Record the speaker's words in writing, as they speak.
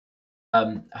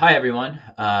Hi everyone.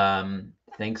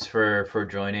 Thanks for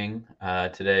joining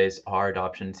today's R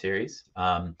adoption series.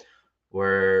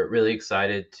 We're really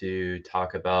excited to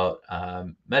talk about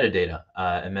metadata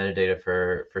and metadata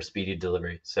for speedy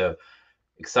delivery. So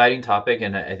exciting topic,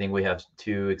 and I think we have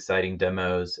two exciting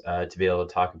demos to be able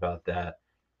to talk about that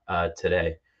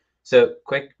today. So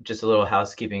quick, just a little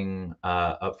housekeeping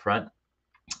up front.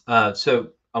 So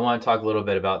I want to talk a little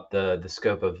bit about the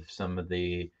scope of some of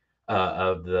the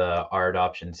R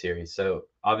adoption series. So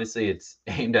obviously it's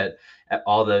aimed at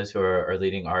all those who are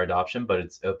leading R adoption, but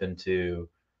it's open to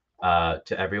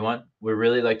everyone. We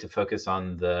really like to focus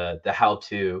on the how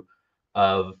to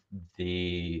of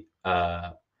the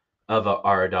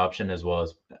our adoption, as well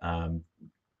as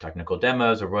technical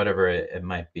demos or whatever it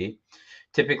might be.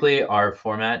 Typically, our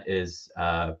format is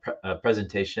a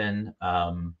presentation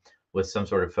with some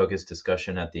sort of focused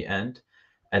discussion at the end.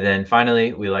 And then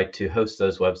finally, we like to host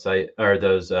those webinar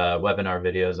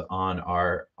videos on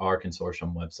our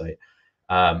consortium website,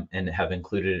 and have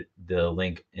included the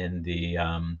link in the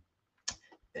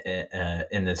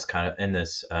in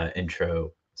this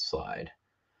intro slide.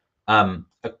 A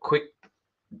quick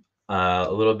a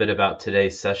little bit about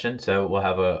today's session. So we'll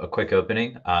have a quick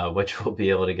opening, which we'll be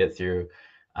able to get through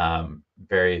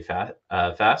very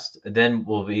fast. Then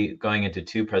we'll be going into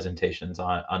two presentations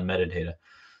on metadata.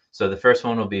 So the first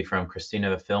one will be from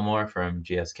Christina Fillmore from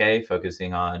GSK,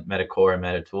 focusing on metacore and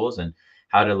metatools and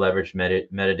how to leverage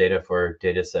metadata for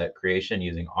dataset creation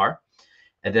using R.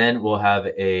 And then we'll have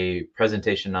a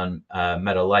presentation on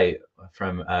metalite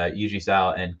from Yujie,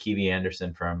 Zhao and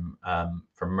Keaven from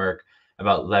Merck,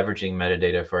 about leveraging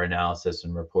metadata for analysis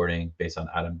and reporting based on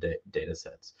atom data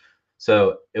sets.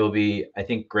 So it will be, I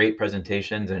think, great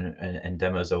presentations and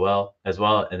demos as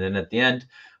well. And then at the end,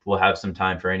 we'll have some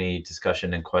time for any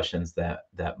discussion and questions that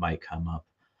might come up.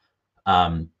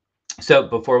 So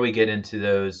before we get into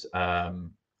those,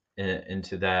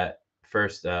 into that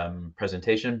first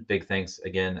presentation, big thanks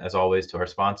again, as always, to our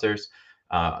sponsors,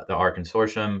 the R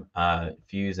Consortium,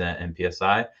 Fuse, and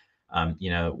PSI.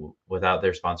 Without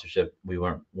their sponsorship, we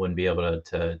wouldn't be able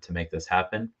to make this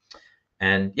happen.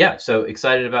 And yeah, so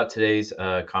excited about today's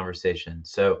conversation.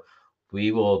 So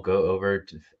we will go over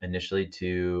initially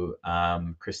to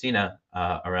Christina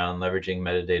around leveraging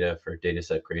metadata for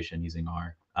dataset creation using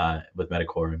R with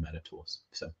Metacore and metatools.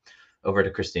 So over to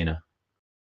Christina.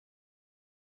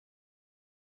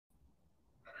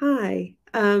 Hi.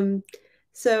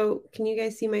 So can you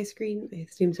guys see my screen? I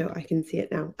assume so. I can see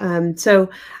it now. So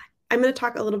I'm going to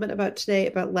talk a little bit today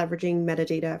about leveraging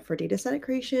metadata for dataset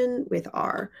creation with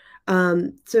R.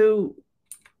 So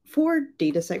for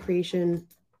dataset creation,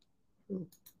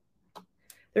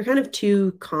 there are kind of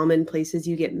two common places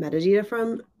you get metadata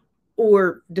from,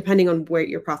 or depending on where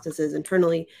your process is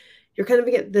internally, you're kind of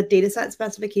get the dataset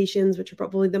specifications, which are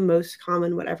probably the most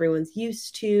common, what everyone's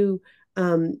used to.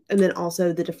 And then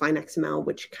also the define XML,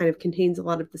 which kind of contains a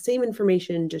lot of the same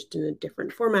information, just in a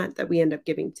different format that we end up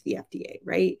giving to the FDA,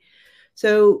 right?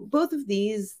 So both of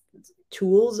these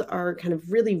tools are kind of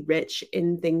really rich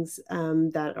in things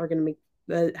that are going to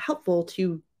make helpful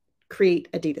to create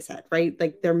a data set, right?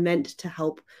 Like they're meant to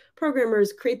help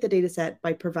programmers create the data set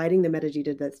by providing the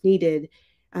metadata that's needed.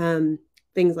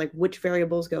 Things like which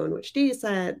variables go in which data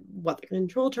set, what the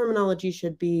control terminology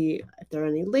should be, if there are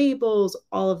any labels,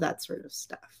 all of that sort of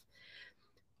stuff.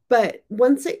 But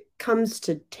once it comes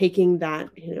to taking that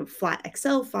flat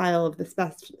Excel file of the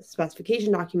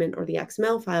specification document or the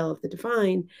XML file of the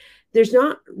define, there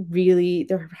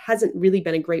hasn't really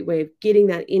been a great way of getting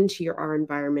that into your R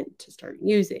environment to start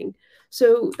using.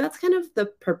 So that's kind of the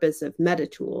purpose of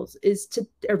metatools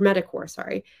or metacore,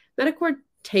 sorry. Metacore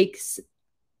takes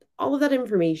all of that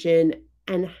information,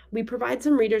 and we provide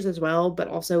some readers as well, but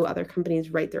also other companies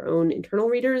write their own internal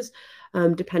readers,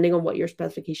 depending on what your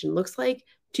specification looks like,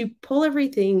 to pull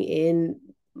everything in,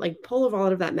 like pull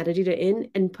all of that metadata in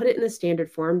and put it in a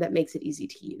standard form that makes it easy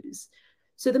to use.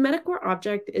 So the metacore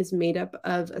object is made up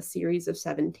of a series of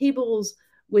 7 tables,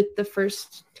 with the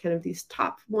first kind of these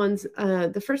top ones,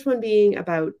 the first one being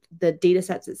about the data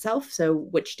sets itself. So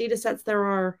which data sets there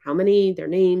are, how many, their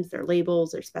names, their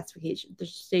labels, their specifications, their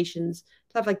stations,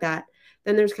 stuff like that.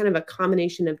 Then there's kind of a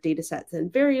combination of data sets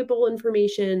and variable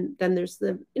information. Then there's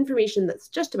the information that's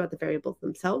just about the variables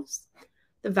themselves,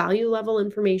 the value level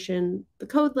information, the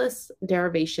code lists,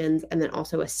 derivations, and then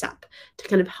also a SEP to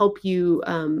kind of help you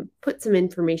put some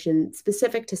information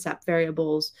specific to SEP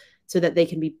variables so that they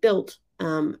can be built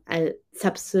so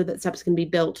that SEPs can be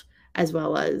built as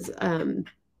well as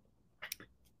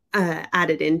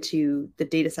added into the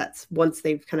data sets once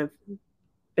they've kind of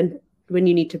been, when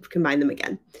you need to combine them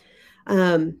again.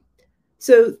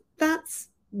 So that's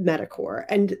metacore.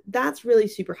 And that's really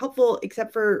super helpful,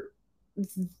 except for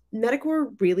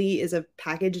metacore really is a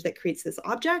package that creates this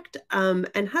object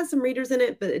and has some readers in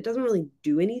it, but it doesn't really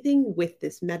do anything with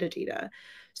this metadata.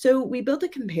 So we built a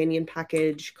companion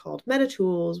package called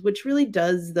metatools, which really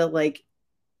does the like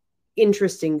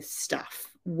interesting stuff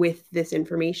with this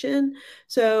information.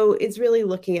 So it's really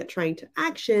looking at trying to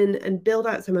action and build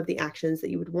out some of the actions that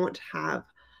you would want to have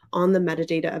on the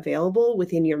metadata available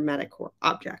within your metacore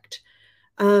object.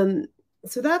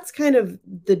 So that's kind of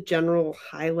the general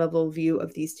high-level view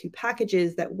of these two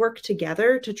packages that work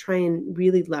together to try and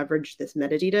really leverage this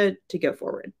metadata to go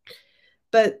forward.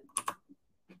 But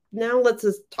now let's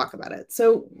just talk about it.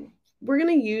 So we're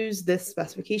going to use this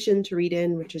specification to read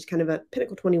in, which is kind of a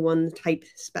Pinnacle 21 type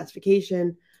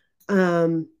specification.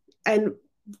 And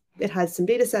it has some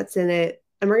data sets in it.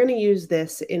 And we're going to use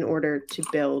this in order to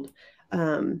build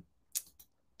a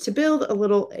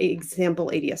little example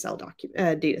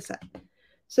ADSL data set.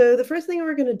 So the first thing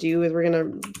we're going to do is we're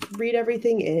going to read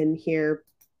everything in here,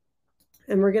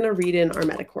 and we're going to read in our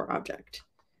metacore object.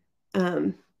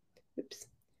 Oops.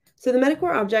 So the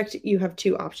metacore object, you have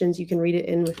two options. You can read it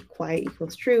in with quiet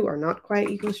equals true or not quiet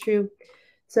equals true.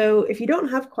 So if you don't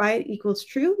have quiet equals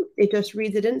true, it just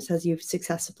reads it in, says you've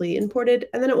successfully imported,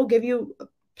 and then it will give you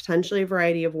potentially a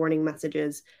variety of warning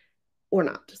messages or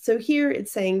not. So here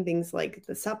it's saying things like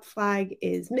the sup flag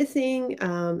is missing,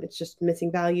 it's just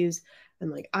missing values, and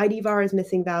like ID var is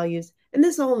missing values. And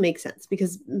this all makes sense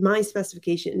because my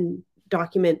specification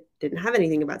document didn't have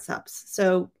anything about sups,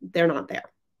 so they're not there.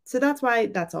 So that's why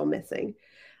that's all missing.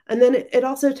 And then it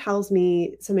also tells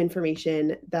me some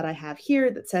information that I have here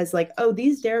that says like, oh,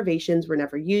 these derivations were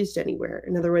never used anywhere.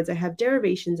 In other words, I have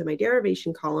derivations in my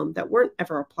derivation column that weren't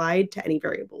ever applied to any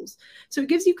variables. So it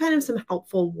gives you kind of some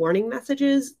helpful warning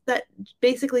messages that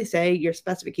basically say your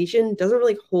specification doesn't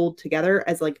really hold together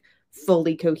as like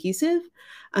fully cohesive.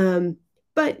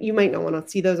 But you might not want to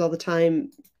see those all the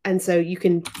time. And so you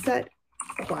can set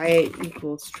quiet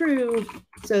equals true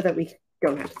so that we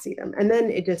don't have to see them. And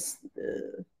then it just,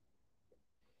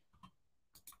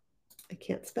 I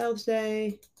can't spell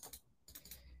today.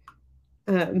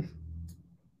 There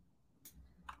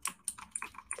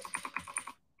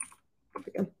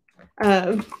we go.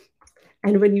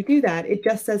 And when you do that, it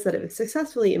just says that it was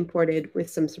successfully imported with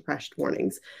some suppressed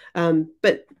warnings.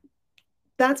 But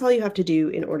that's all you have to do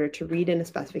in order to read in a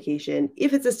specification.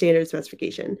 If it's a standard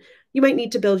specification, you might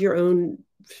need to build your own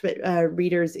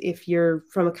readers if you're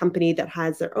from a company that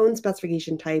has their own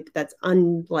specification type that's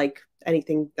unlike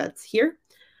anything that's here.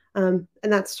 And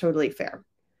that's totally fair.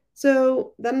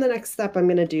 So then the next step I'm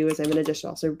going to do is I'm going to just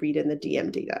also read in the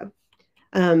DM data.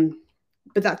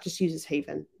 But that just uses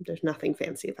Keaven. There's nothing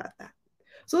fancy about that.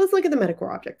 So let's look at the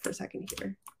metacore object for a second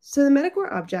here. So the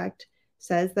metacore object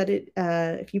says that it,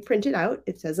 if you print it out,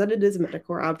 it says that it is a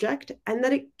metacore object and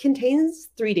that it contains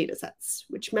 3 data sets,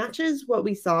 which matches what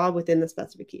we saw within the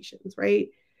specifications, right?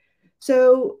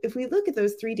 So if we look at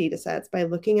those 3 data sets by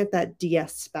looking at that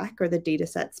DS spec or the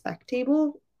dataset spec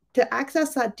table, to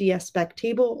access that DS spec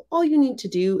table, all you need to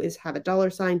do is have a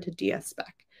 $ to DS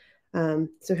spec.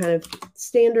 So kind of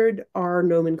standard R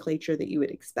nomenclature that you would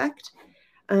expect.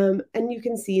 And you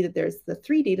can see that there's the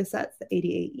 3 data sets, the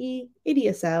ADAE,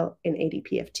 ADSL, and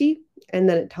ADPFT, and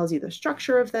then it tells you the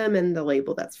structure of them and the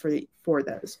label that's for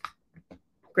those.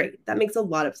 Great, that makes a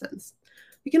lot of sense.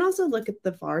 We can also look at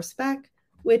the var spec,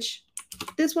 which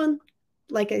this one,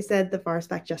 like I said, the var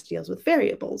spec just deals with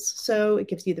variables. So it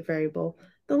gives you the variable,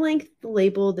 the length, the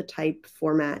label, the type,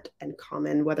 format, and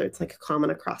common, whether it's like a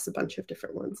common across a bunch of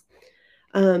different ones.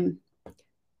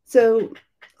 So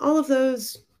all of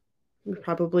those would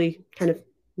probably kind of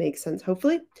make sense,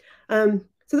 hopefully. So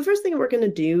the first thing we're going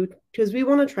to do, because we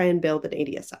want to try and build an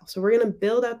ADSL. So we're going to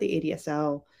build out the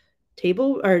ADSL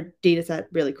table or data set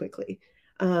really quickly.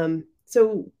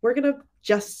 So we're going to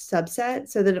just subset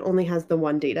so that it only has the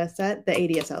one data set, the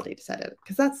ADSL data set in it,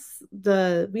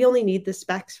 because we only need the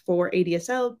specs for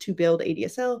ADSL to build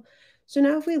ADSL. So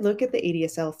now if we look at the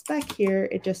ADSL spec here,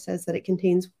 it just says that it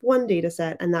contains one data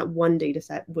set and that one data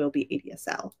set will be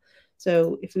ADSL.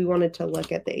 So if we wanted to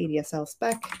look at the ADSL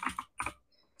spec,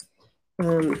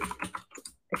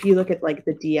 if you look at like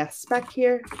the DS spec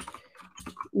here,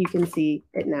 you can see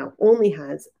it now only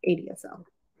has ADSL.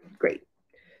 Great.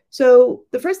 So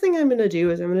the first thing I'm going to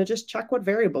do is I'm going to just check what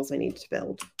variables I need to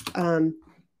build. And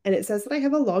it says that I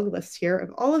have a log list here of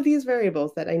all of these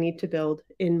variables that I need to build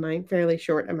in my fairly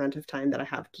short amount of time that I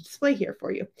have to display here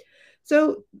for you.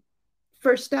 So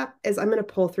first step is I'm going to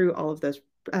pull through all of those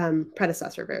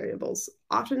predecessor variables.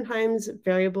 Oftentimes,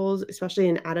 variables, especially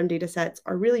in Atom data sets,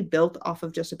 are really built off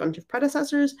of just a bunch of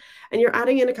predecessors, and you're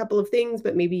adding in a couple of things,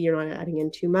 but maybe you're not adding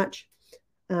in too much.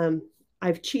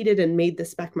 I've cheated and made the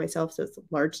spec myself, so it's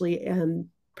largely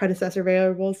predecessor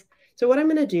variables. So what I'm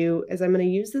going to do is I'm going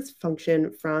to use this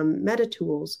function from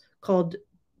metatools called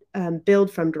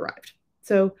build from derived.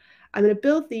 So I'm going to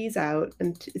build these out,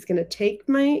 and it's going to take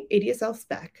my ADSL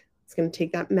spec. It's going to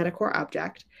take that metacore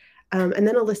object, and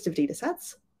then a list of data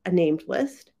sets, a named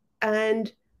list,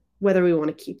 and whether we want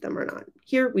to keep them or not.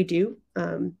 Here we do.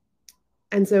 And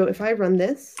so if I run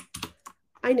this,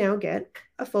 I now get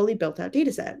a fully built out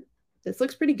data set. This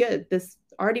looks pretty good. This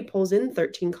already pulls in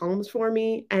 13 columns for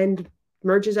me and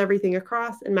merges everything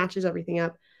across and matches everything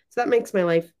up. So that makes my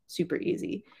life super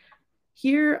easy.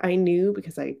 Here I knew,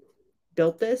 because I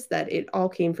built this, that it all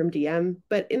came from DM.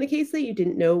 But in the case that you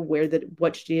didn't know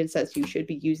which data sets you should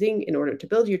be using in order to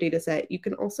build your data set, you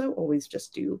can also always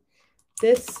just do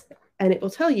this, and it will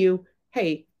tell you,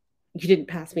 hey, you didn't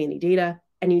pass me any data,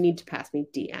 and you need to pass me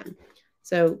DM.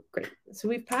 So great. So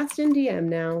we've passed in DM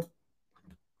now.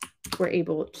 We're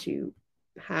able to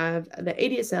have the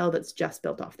ADSL that's just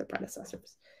built off the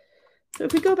predecessors. So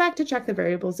if we go back to check the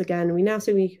variables again, we now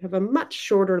see we have a much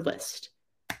shorter list.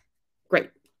 Great.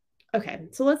 Okay,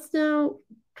 so let's now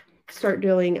start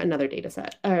doing another data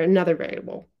set, or another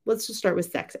variable. Let's just start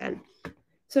with sexn.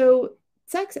 So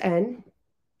sexn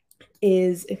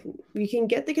is, if we can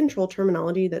get the control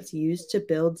terminology that's used to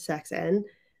build sexn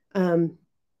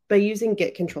by using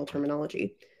get control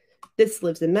terminology. This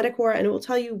lives in metacore, and it will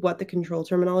tell you what the control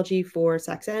terminology for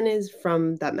sexn is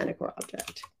from that metacore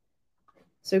object.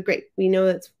 So great, we know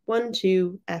that's 1,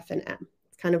 2, F, and M.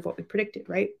 It's kind of what we predicted,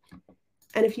 right?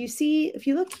 And if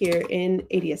you look here in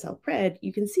ADSL pred,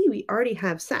 you can see we already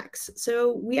have sex.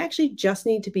 So we actually just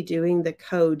need to be doing the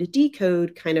code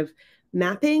decode kind of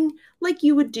mapping like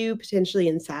you would do potentially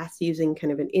in SAS using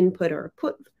kind of an input or a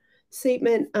put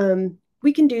statement.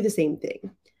 We can do the same thing.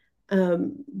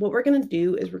 What we're going to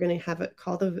do is we're going to have it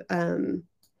call the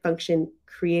function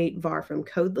create var from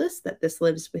code list that this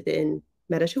lives within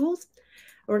metatools.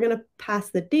 We're going to pass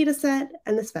the data set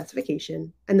and the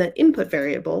specification and the input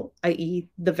variable, i.e.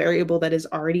 the variable that is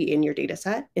already in your data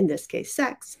set, in this case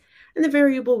sex, and the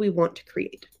variable we want to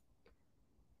create.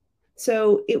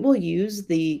 So it will use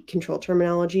the control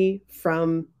terminology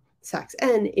from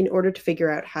sexn in order to figure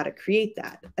out how to create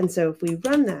that. And so if we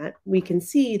run that, we can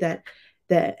see that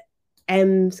the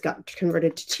M's got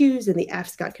converted to 2s and the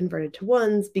F's got converted to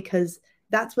 1s because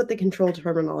that's what the control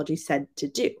terminology said to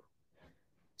do.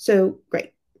 So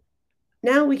great.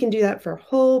 Now we can do that for a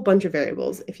whole bunch of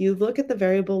variables. If you look at the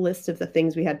variable list of the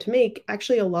things we had to make,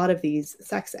 actually a lot of these,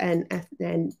 sex n,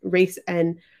 ethn, race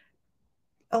n,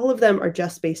 all of them are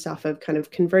just based off of kind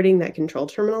of converting that control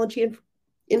terminology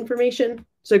information.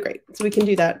 So great. So we can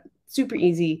do that super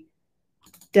easy,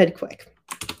 dead quick.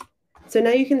 So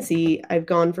now you can see I've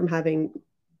gone from having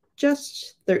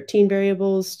just 13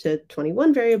 variables to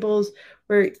 21 variables,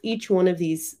 where each one of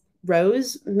these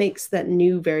rows makes that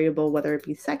new variable, whether it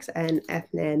be sex n,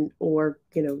 ethn, or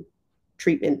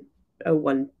treatment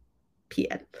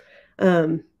 01pn.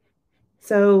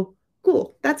 So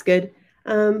cool, that's good.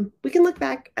 We can look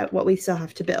back at what we still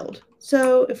have to build.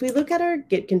 So if we look at our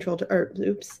get control,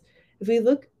 if we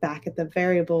look back at the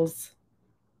variables,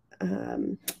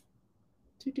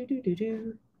 we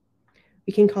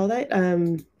can call that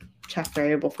check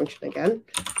variable function again.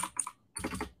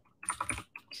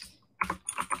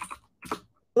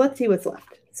 Let's see what's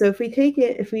left. So if we take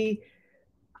it, if we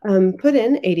put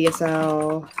in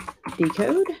ADSL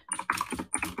decode,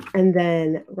 and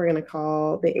then we're going to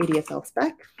call the ADSL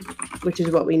spec, which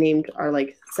is what we named our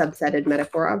subsetted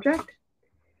metacore object,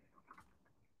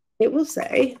 it will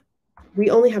say we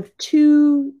only have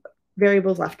 2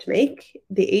 variables left to make,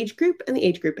 the age group and the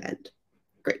age group end.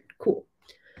 Great, cool.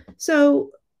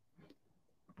 So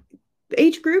the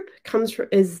age group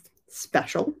is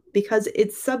special because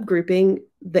it's subgrouping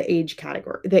the age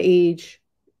category, the age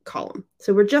column.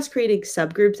 So we're just creating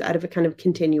subgroups out of a kind of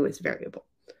continuous variable.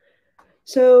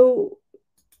 So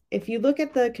if you look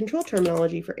at the control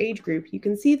terminology for age group, you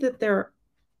can see that they're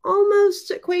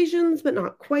almost equations, but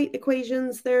not quite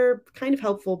equations. They're kind of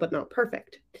helpful, but not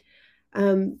perfect.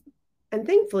 And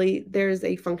thankfully, there's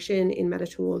a function in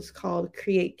metatools called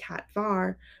create cat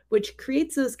var, which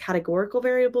creates those categorical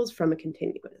variables from a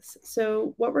continuous.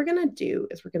 So what we're going to do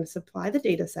is we're going to supply the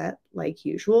data set like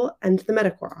usual and the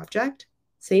metacore object,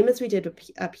 same as we did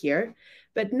up here.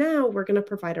 But now we're going to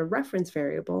provide a reference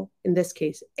variable, in this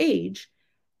case, age,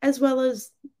 as well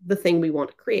as the thing we want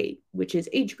to create, which is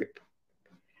age group.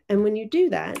 And when you do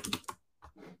that,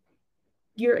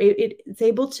 it's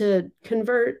able to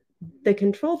convert the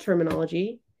control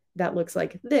terminology that looks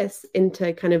like this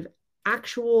into kind of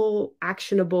actual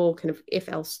actionable kind of if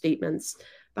else statements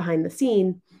behind the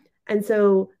scene. And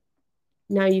so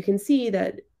now you can see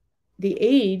that the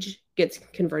age gets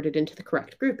converted into the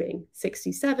correct grouping.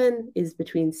 67 is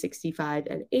between 65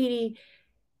 and 80.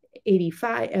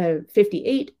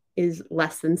 58 is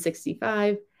less than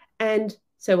 65, and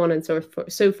so on and so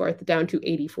forth down to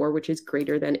 84, which is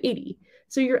greater than 80.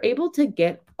 So you're able to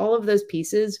get all of those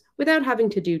pieces without having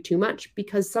to do too much,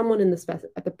 because someone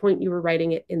at the point you were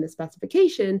writing it in the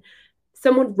specification,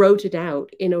 someone wrote it out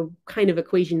in a kind of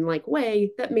equation-like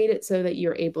way that made it so that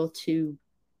you're able to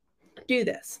do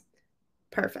this.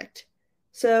 Perfect.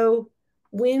 So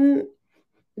when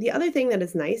the other thing that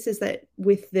is nice is that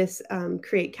with this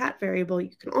create cat variable, you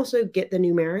can also get the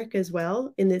numeric as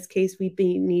well. In this case, we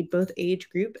need both age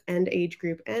group and age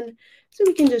group n, so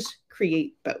we can just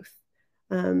create both.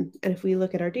 And if we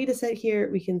look at our data set here,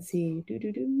 we can see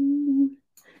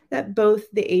that both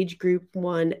the age group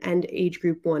 1 and age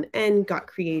group 1n got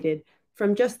created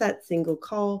from just that single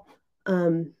call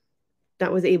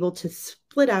that was able to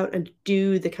split out and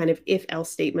do the kind of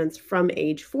if-else statements from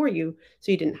age for you,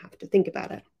 so you didn't have to think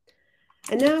about it.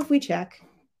 And now if we check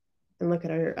and look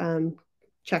at our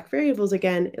check variables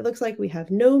again, it looks like we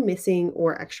have no missing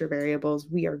or extra variables.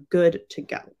 We are good to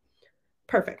go.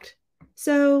 Perfect.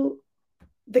 So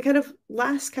the kind of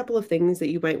last couple of things that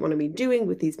you might want to be doing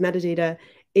with these metadata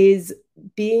is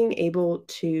being able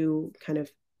to kind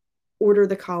of order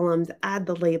the columns, add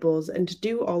the labels, and to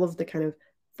do all of the kind of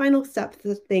final steps,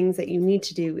 the things that you need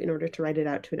to do in order to write it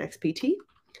out to an XPT.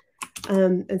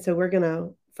 And so we're going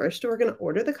to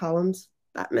order the columns.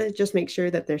 That just make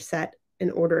sure that they're set in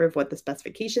order of what the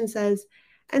specification says.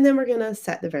 And then we're going to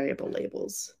set the variable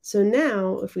labels. So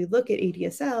now if we look at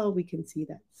ADSL, we can see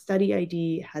that study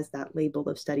ID has that label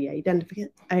of study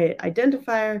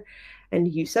identifier, and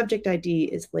uSubject ID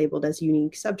is labeled as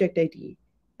unique subject ID,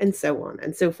 and so on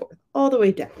and so forth, all the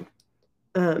way down.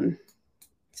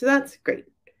 So that's great.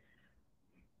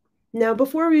 Now,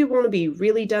 before we want to be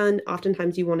really done,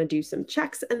 oftentimes you want to do some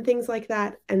checks and things like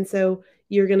that. And so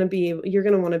you're going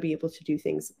to want to be able to do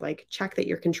things like check that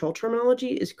your control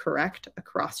terminology is correct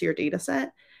across your data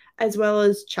set, as well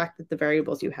as check that the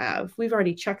variables you have. We've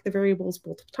already checked the variables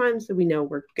multiple times, so we know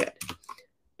we're good.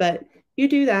 But you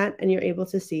do that, and you're able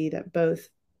to see that both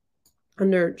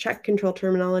under check control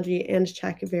terminology and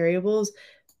check variables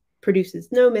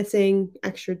produces no missing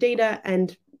extra data.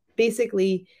 And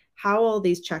basically how all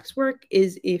these checks work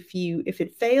is if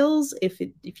it fails, if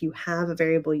you have a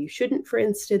variable you shouldn't, for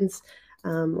instance,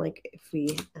 like if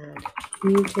we add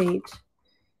mutate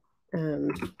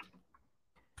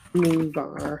new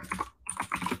var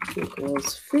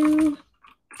equals foo,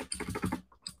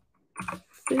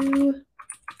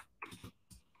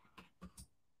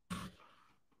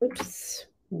 oops,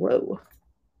 whoa.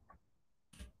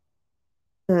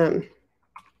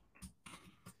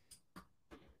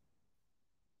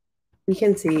 We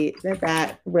can see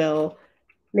that will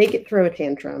make it throw a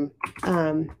tantrum,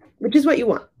 which is what you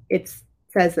want. It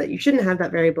says that you shouldn't have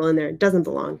that variable in there. It doesn't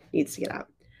belong, needs to get out.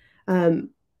 And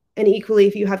equally,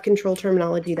 if you have control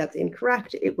terminology that's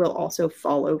incorrect, it will also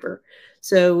fall over.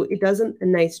 So it does a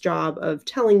nice job of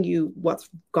telling you what's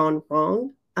gone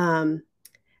wrong.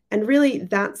 And really,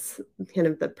 that's kind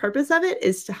of the purpose of it,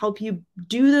 is to help you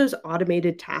do those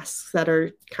automated tasks that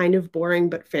are kind of boring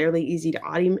but fairly easy to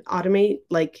automate,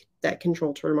 like that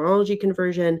control terminology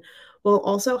conversion, while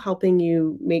also helping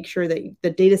you make sure that the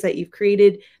data set you've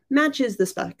created matches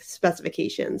the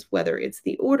specifications, whether it's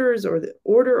the orders or the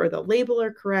order or the label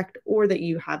are correct, or that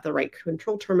you have the right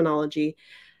control terminology.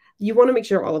 You want to make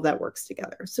sure all of that works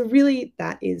together. So really,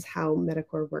 that is how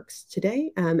Metacore works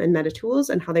today, and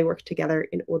metatools, and how they work together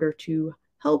in order to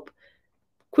help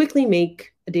quickly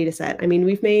make a data set. I mean,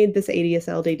 we've made this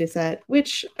ADSL data set,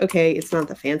 which, okay, it's not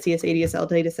the fanciest ADSL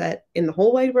data set in the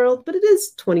whole wide world, but it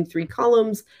is 23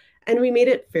 columns, and we made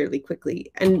it fairly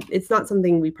quickly. And it's not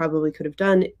something we probably could have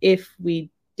done if I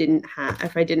didn't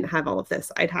have all of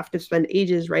this. I'd have to spend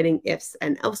ages writing ifs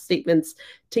and else statements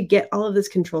to get all of this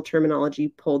control terminology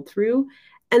pulled through.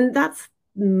 And that's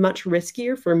much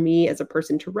riskier for me as a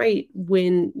person to write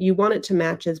when you want it to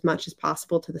match as much as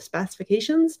possible to the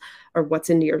specifications or what's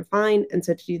in your define. And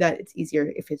so to do that, it's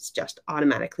easier if it's just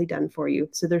automatically done for you.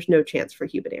 So there's no chance for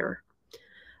human error.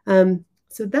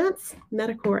 So that's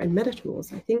Metacore and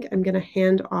metatools. I think I'm going to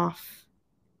hand off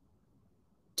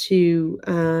to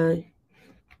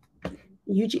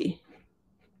Yujie.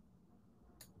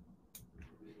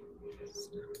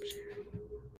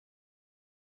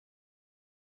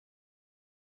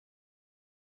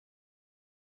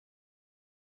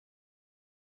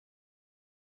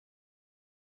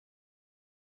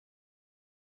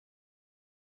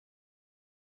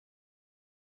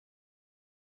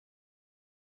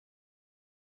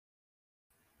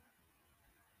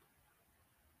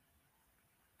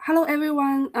 Hello,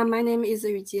 everyone. My name is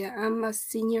Yujie. I'm a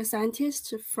senior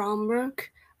scientist from Merck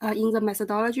in the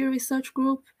methodology research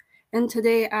group. And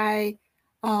today I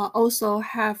also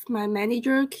have my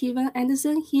manager, Keaven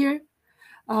Anderson, here.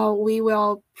 Today we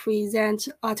will present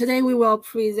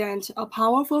a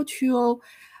powerful tool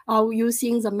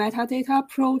using the metadata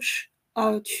approach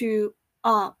in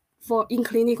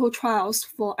clinical trials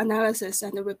for analysis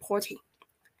and reporting.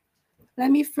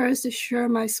 Let me first share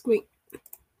my screen.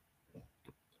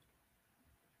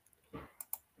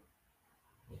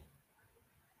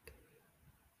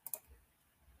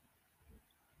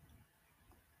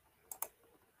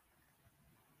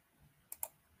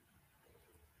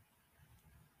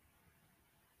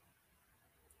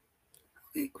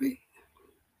 Okay, great.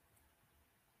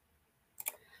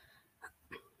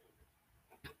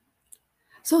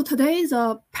 So today's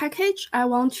package I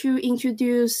want to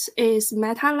introduce is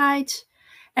metalite,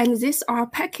 and this R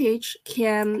package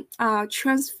can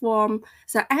transform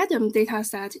the ADAM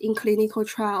dataset in clinical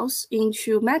trials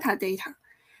into metadata,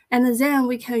 and then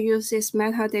we can use this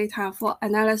metadata for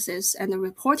analysis and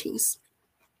reportings.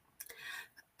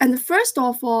 And first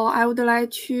of all, I would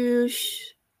like to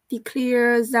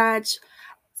declare that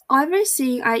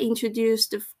everything I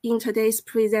introduced in today's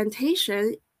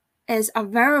presentation is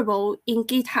available in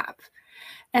GitHub.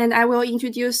 And I will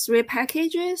introduce 3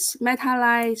 packages: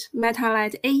 metalite,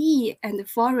 metalite AE, and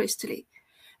forestly.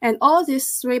 And all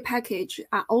these 3 packages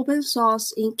are open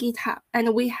source in GitHub.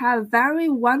 And we have very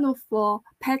wonderful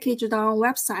package down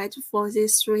website for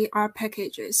these 3 R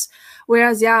packages,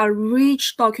 where there are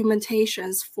rich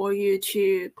documentations for you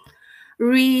to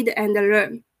read and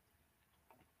learn.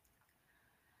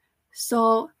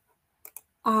 So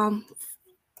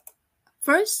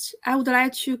first, I would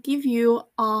like to give you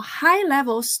a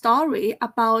high-level story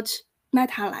about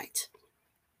metalite.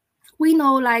 We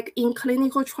know, like in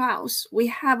clinical trials, we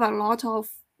have a lot of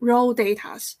raw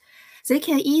data. They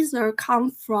can either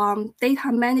come from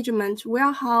data management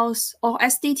warehouse or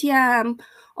SDTM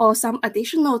or some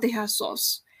additional data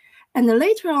source. And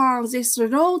later on, this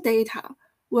raw data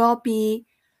will be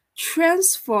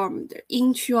transformed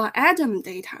into our ADAM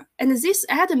data. And this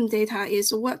ADAM data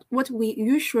is what we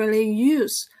usually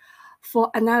use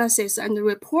for analysis and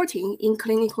reporting in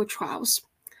clinical trials.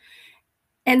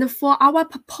 And for our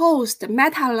proposed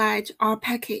metalite R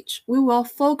package, we will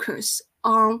focus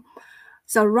on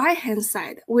the right-hand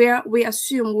side, where we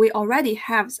assume we already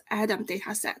have the ADAM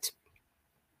dataset.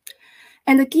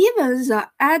 And given the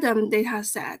ADAM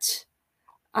dataset,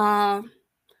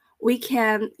 we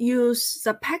can use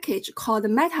the package called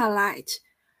metalite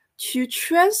to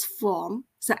transform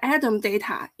the ADAM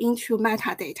data into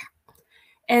metadata.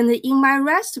 And in my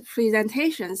rest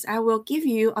presentations, I will give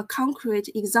you a concrete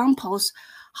examples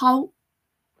how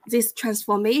these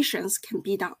transformations can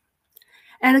be done.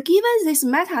 And given this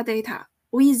metadata,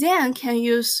 we then can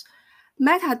use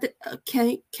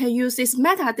this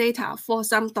metadata for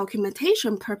some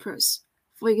documentation purpose.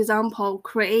 For example,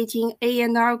 creating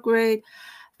A&R grade,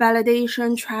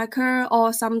 validation tracker,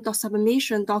 or some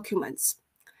submission documents.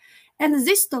 And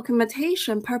this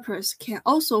documentation purpose can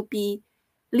also be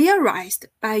realized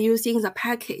by using the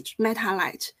package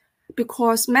metalite,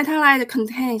 because metalite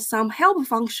contains some help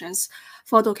functions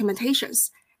for documentations.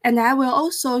 And I will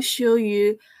also show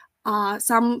you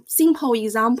some simple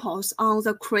examples on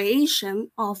the creation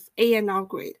of A&R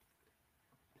grade.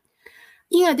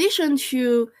 In addition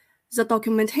to the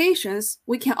documentations,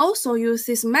 we can also use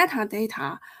this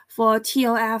metadata for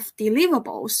TLF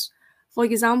deliverables. For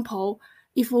example,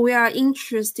 if we are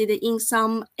interested in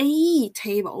some AE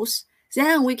tables,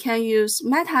 then we can use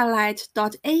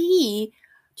metalite.ae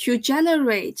to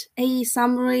generate AE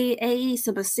summary, AE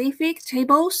specific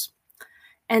tables.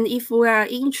 And if we are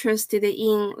interested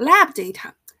in lab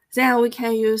data, then we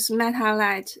can use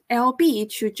metalite LB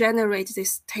to generate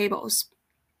these tables.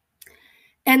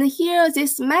 And here,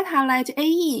 this metalite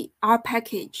AE R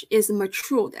package is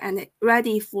matured and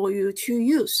ready for you to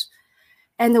use.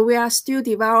 And we are still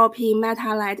developing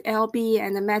metalite LB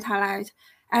and metalite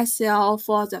SL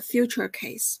for the future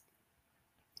case.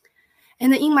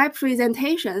 And in my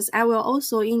presentations, I will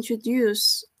also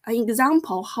introduce an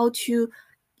example how to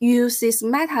use this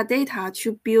metadata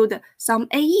to build some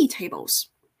AE tables.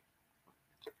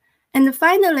 And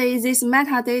finally, this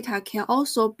metadata can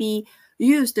also be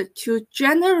used to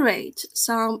generate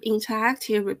some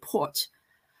interactive report.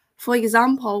 For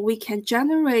example, we can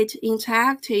generate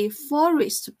interactive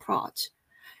forest plot,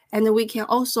 and we can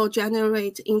also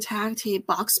generate interactive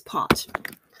box plot.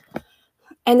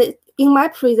 And in my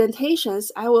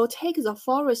presentations, I will take the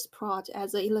forest plot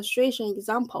as an illustration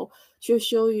example to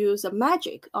show you the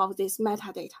magic of this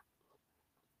metadata.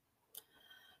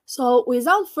 So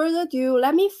without further ado,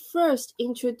 let me first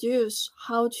introduce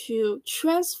how to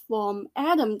transform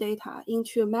ADAM data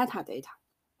into metadata.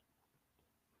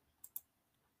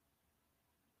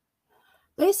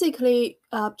 Basically,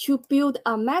 to build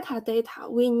a metadata,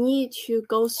 we need to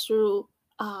go through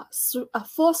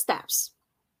 4 steps.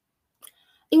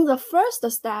 In the first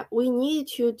step, we need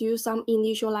to do some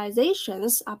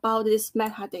initializations about this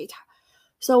metadata.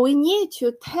 So we need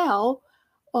to tell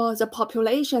the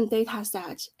population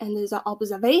dataset and the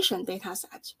observation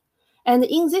dataset. And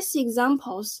in these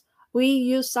examples, we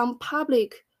use some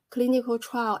public clinical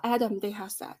trial ADAM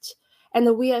dataset,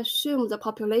 and we assume the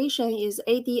population is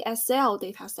ADSL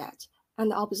dataset,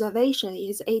 and the observation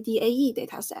is ADAE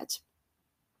dataset.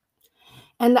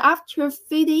 And after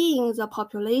feeding in the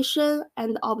population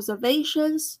and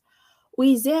observations,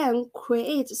 we then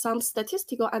create some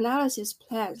statistical analysis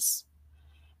plans.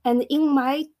 And in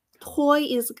my toy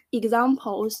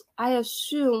examples, I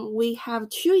assume we have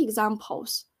 2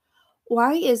 examples.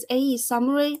 One is AE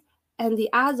summary, and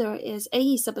the other is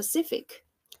AE specific.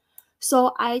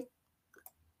 So I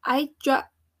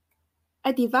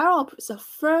developed the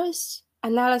first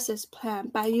analysis plan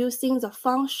by using the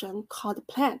function called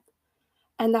plan.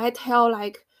 And I tell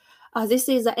like, this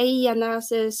is the AE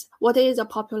analysis, what is the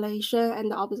population and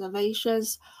the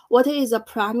observations, what is the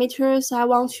parameters I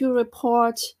want to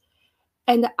report.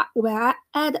 And when I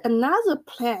add another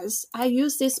place, I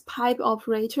use these pipe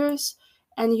operators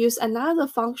and use another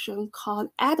function called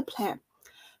add plan.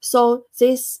 So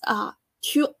these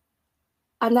 2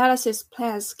 analysis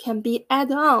plans can be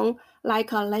added on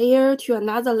like a layer to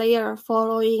another layer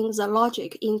following the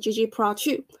logic in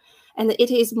ggplot2. And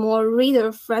it is more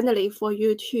reader friendly for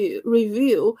you to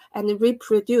review and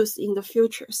reproduce in the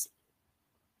futures.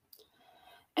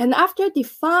 And after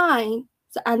define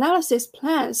the analysis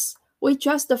plans, we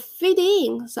just feed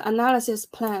in the analysis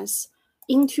plans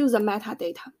into the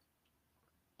metadata.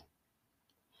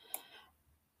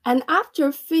 And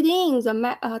after feeding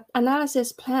the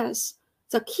analysis plans,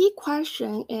 the key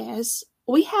question is,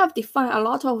 we have defined a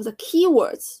lot of the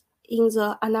keywords in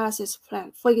the analysis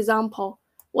plan. For example,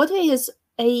 what is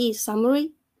AE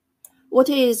summary? What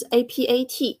is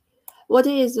APAT? What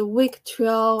is week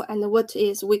 12 and what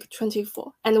is week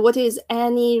 24? And what is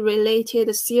any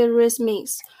related series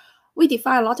means? We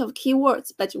define a lot of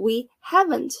keywords, but we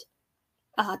haven't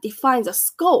defined the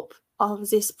scope of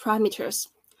these parameters.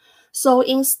 So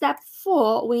in step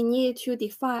 4, we need to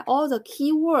define all the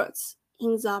keywords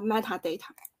in the metadata.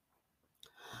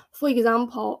 For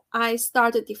example, I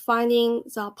started defining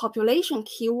the population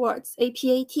keywords,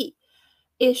 APAT.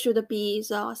 It should be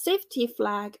the safety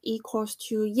flag equals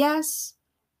to yes.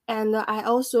 And I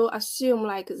also assume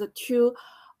like the 2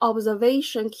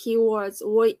 observation keywords,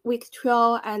 week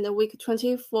 12 and week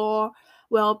 24,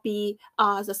 will be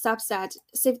the subset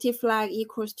safety flag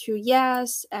equals to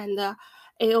yes, and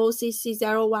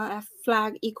AOCC01F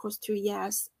flag equals to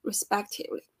yes,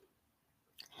 respectively.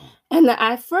 And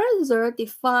I further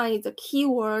define the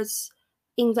keywords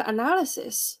in the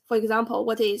analysis. For example,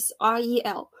 what is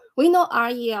REL? We know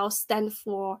REL stands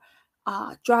for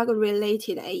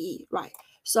drug-related AE, right?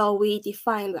 So we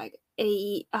define like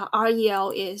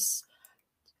REL is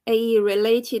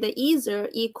AE-related either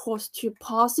equals to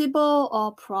possible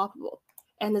or probable.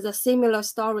 And the similar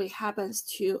story happens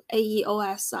to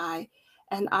AE-OSI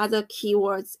and other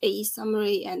keywords, AE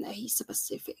summary and AE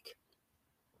specific.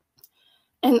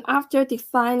 And after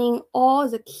defining all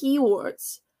the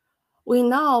keywords, we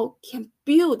now can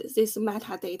build this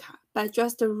metadata by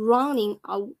just running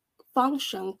a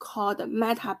function called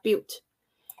metabuild.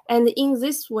 And in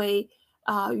this way,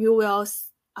 you will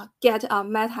get a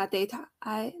metadata.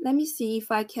 Let me see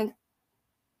if I can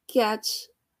get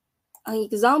an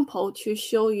example to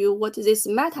show you what this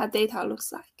metadata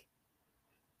looks like.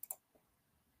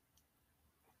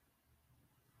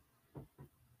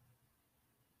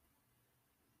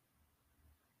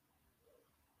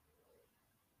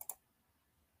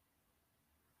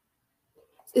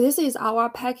 This is our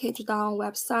package down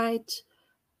website,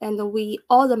 and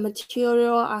all the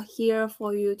material are here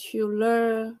for you to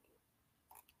learn.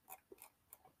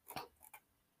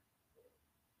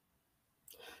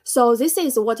 So this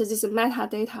is what this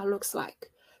metadata looks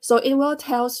like. So it will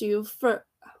tell you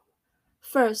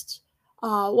first,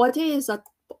 what is the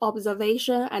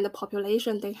observation and the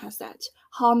population data set?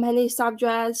 How many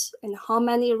subjects and how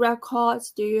many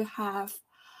records do you have?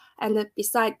 And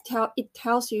besides, it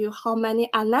tells you how many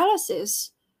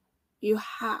analysis you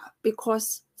have,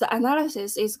 because the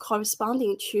analysis is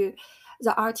corresponding to the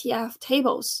RTF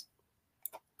tables.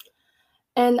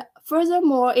 And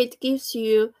furthermore, it gives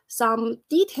you some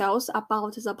details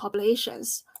about the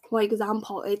populations. For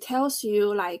example, it tells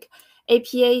you like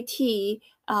APAT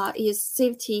is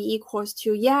safety equals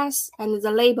to yes, and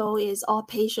the label is all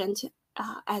patient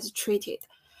as treated.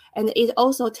 And it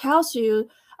also tells you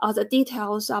the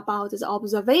details about the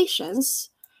observations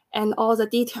and all the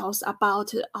details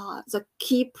about the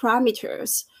key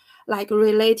parameters like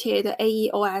related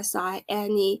AE, OSI,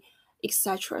 NE,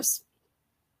 etc.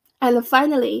 And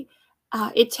finally,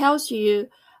 it tells you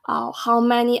how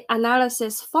many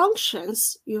analysis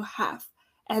functions you have.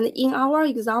 And in our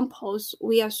examples,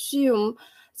 we assume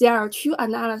there are two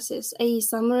analyses, AE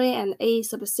summary and AE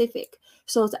specific.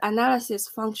 So the analysis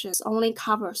functions only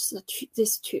covers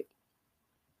these two.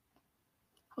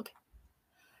 Okay.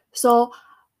 So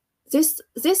this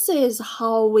is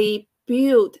how we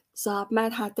build the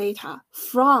metadata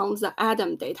from the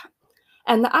ADAM data.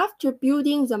 And after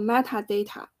building the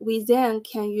metadata, we then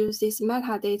can use this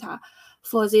metadata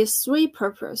for these three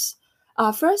purposes.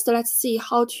 First, let's see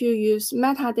how to use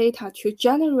metadata to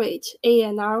generate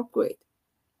ANR grid.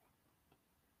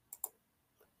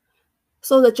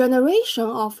 So the generation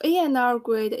of ANR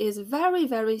grid is very,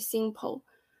 very simple.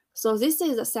 So this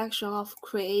is a section of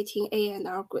creating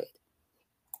ANR grid.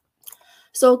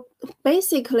 So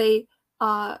basically,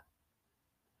 it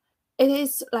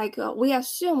is like we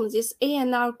assume this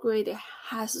ANR grid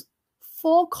has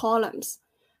 4 columns.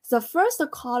 The first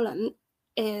column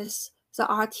is the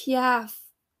RTF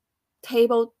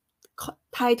table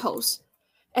titles.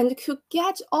 And to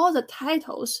get all the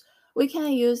titles, we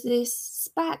can use these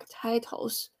spec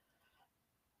titles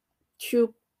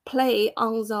to play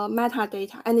on the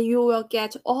metadata, and you will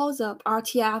get all the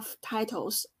RTF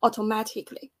titles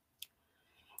automatically.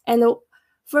 And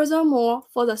furthermore,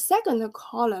 for the second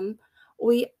column,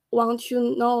 we want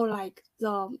to know like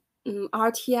the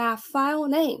RTF file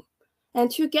name.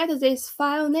 And to get this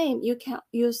file name, you can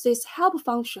use this help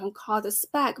function called the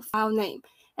spec file name,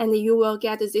 and you will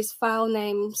get these file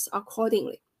names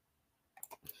accordingly.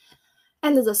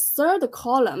 And the third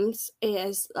column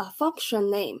is a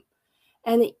function name.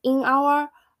 And in our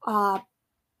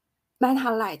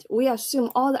metalite, we assume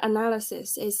all the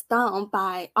analysis is done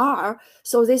by R.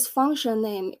 So this function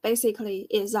name basically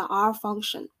is a R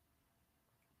function.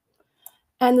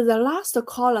 And the last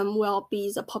column will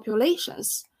be the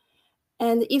populations.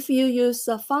 And if you use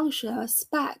the function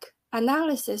spec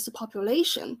analysis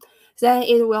population, then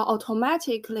it will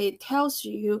automatically tells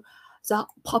you the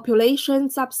population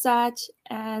subset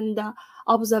and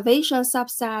observation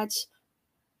subset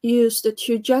used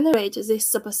to generate this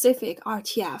specific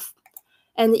RTF.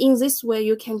 And in this way,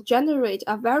 you can generate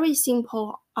a very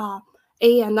simple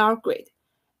ANR grid.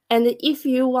 And if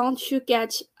you want to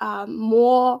get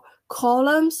more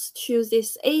columns to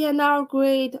this ANR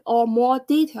grid or more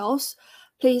details,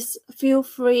 please feel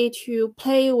free to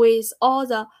play with all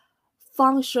the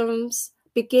functions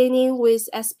beginning with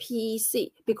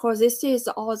SPEC, because this is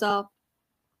all the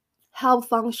help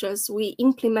functions we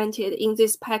implemented in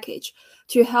this package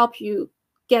to help you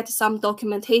get some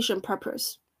documentation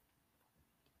purpose.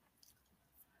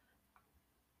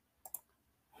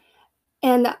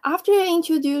 And after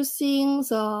introducing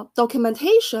the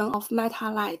documentation of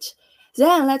metalite,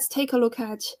 then let's take a look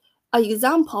at an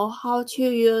example how to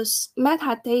use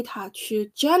metadata to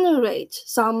generate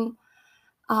some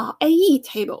AE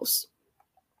tables.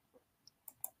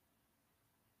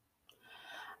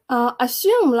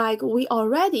 Assume like we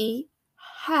already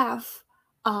have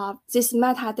this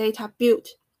metadata built.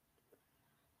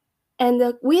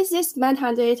 And with this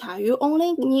metadata, you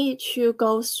only need to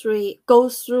go through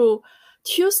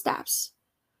 2 steps.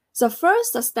 The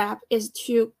first step is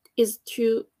to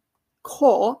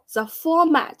call the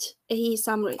format AE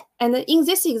summary. And in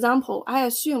this example, I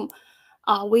assume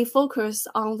we focus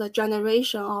on the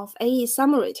generation of AE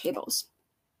summary tables.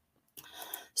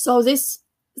 So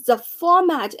the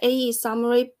format AE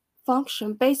summary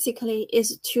function basically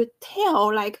is to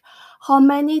tell like how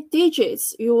many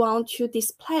digits you want to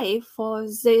display for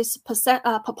these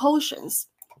proportions.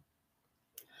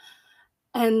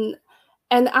 And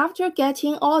after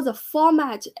getting all the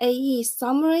format AE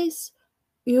summaries,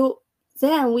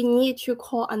 then we need to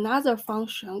call another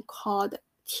function called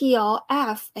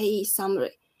TLF AE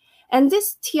summary. And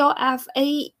this TLF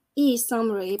AE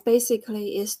summary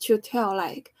basically is to tell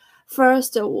like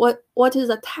first what is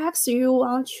the text you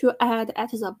want to add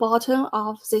at the bottom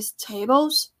of these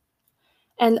tables,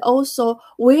 and also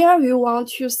where you want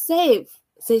to save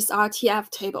these RTF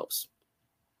tables.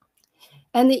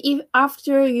 And if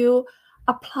after you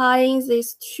applying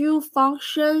these 2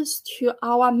 functions to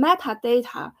our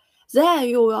metadata, then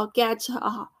you will get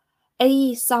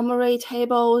AE summary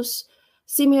tables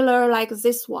similar like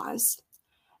these ones.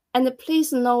 And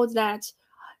please note that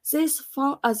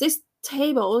these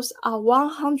tables are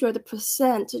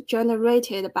 100%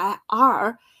 generated by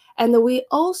R, and we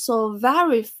also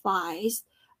verify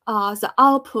the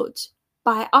output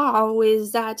by R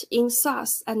with that in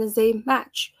SAS, and they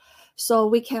match. So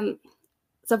the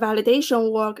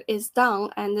validation work is done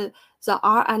and the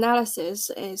R analysis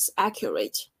is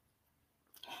accurate.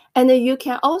 And you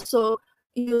can also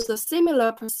use a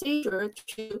similar procedure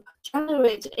to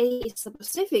generate AE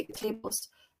specific tables.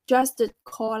 Just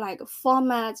call like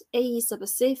format AE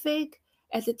specific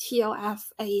as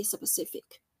TLF AE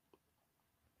specific.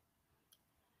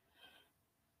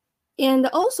 And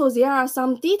also there are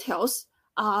some details.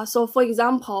 So for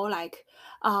example, like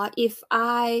if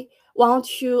I want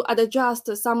to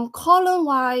adjust some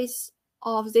column-wise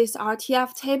of these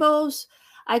RTF tables,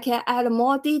 I can add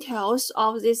more details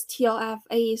of these TLF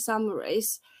AE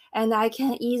summaries, and I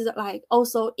can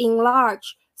also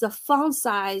enlarge the font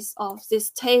size of these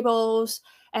tables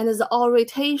and the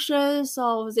orientations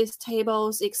of these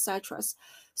tables, etc.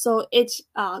 So it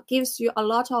gives you a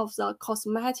lot of the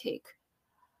cosmetic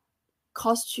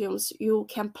costumes you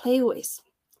can play with.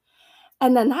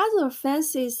 And another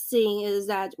fancy thing is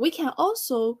that we can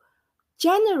also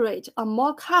generate a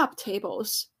mock-up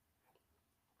tables.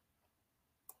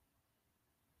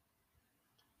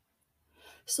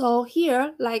 So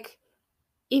here, like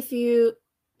if you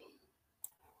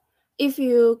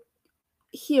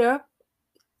here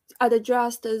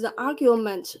adjust the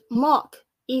argument mock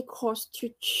equals to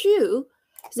true,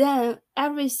 then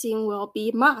everything will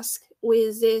be masked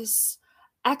with this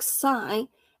X sign,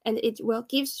 and it will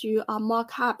give you a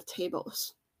mock-up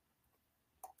tables.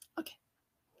 Okay.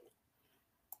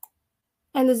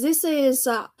 And this is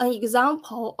an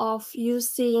example of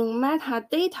using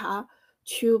metadata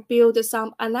to build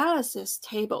some analysis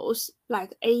tables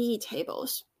like AE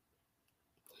tables.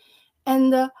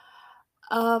 And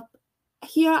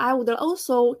here I would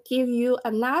also give you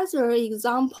another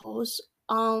examples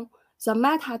on the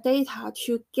metadata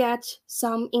to get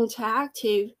some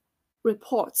interactive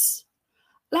reports.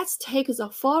 Let's take the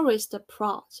forest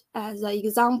plot as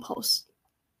examples.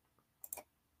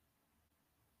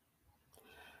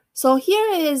 So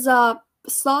here is a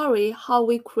story how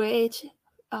we create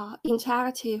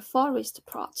interactive forest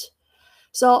plot.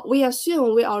 So we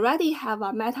assume we already have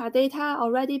a metadata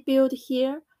already built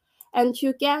here, and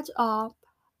to get a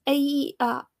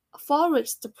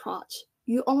forest plot,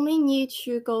 you only need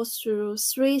to go through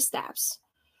 3 steps.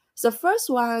 The first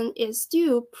one is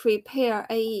to prepare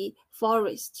AE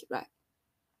forest, right?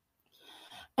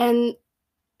 And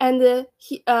in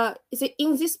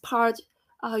this part,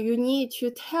 you need to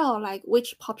tell like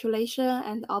which population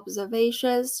and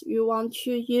observations you want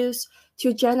to use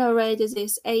to generate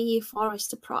this AE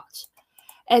forest plot.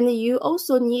 And you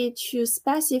also need to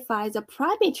specify the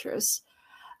parameters.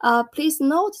 Please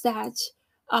note that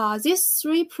these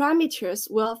 3 parameters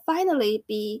will finally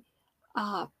be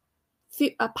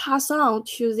passed on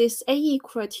to this AE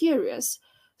criteria.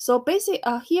 So basically,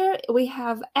 here we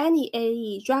have any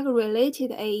AE,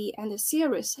 drug-related AE, and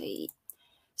series AE.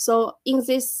 So in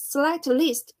this select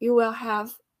list, you will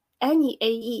have any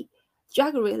AE,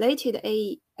 drug-related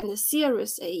AE, and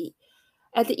series AE.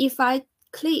 And if I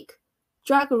click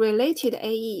drug-related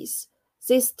AEs,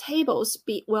 these tables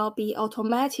will be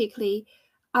automatically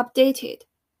updated.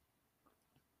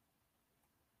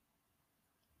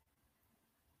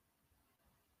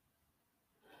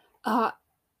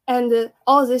 And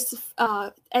all these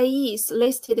AEs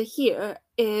listed here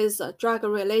is a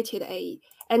drug-related AE.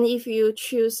 And if you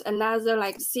choose another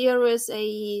like series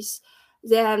AEs,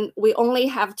 then we only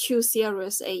have 2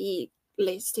 series AE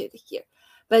listed here.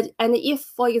 And if,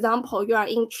 for example, you are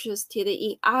interested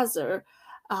in other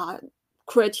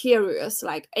criteria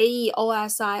like AE,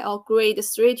 OSI, or grade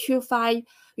 325,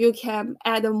 you can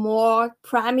add more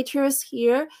parameters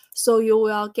here, so you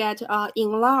will get an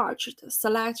enlarged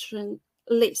selection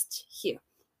list here.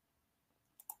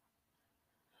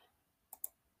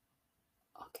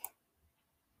 Okay.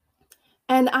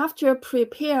 And after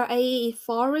prepare AE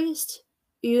forest,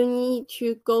 you need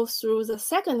to go through the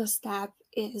second step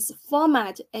is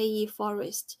format AE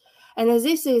forest. And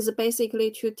this is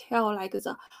basically to tell like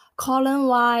the column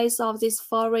wise of this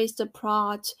forest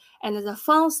plot and the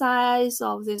font size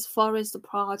of this forest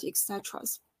plot, etc.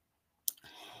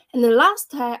 And the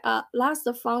last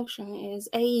function is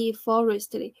AE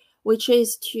forestry, which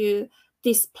is to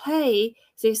display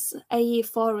this AE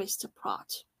forest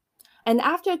plot. And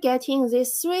after getting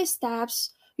these 3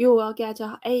 steps, you will get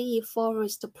an AE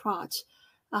forest plot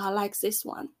like this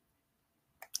one.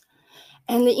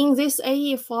 And in this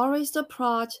AE forest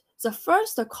plot, the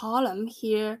first column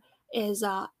here is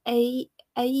AE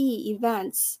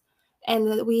events.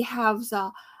 And we have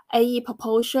the AE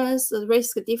proportions, the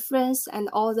risk difference, and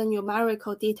all the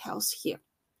numerical details here.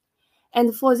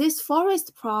 And for this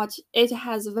forest plot, it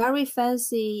has very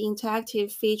fancy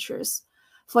interactive features.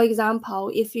 For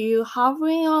example, if you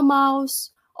hovering your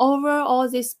mouse over all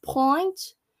these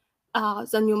points,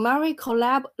 the numerical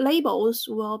labels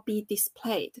will be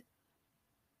displayed.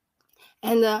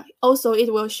 And also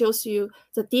it will show you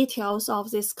the details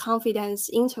of these confidence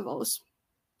intervals.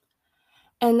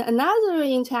 And another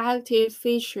interactive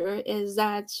feature is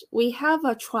that we have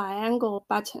a triangle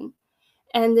button.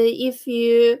 And if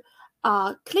you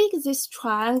click this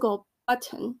triangle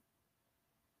button,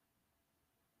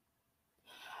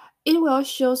 it will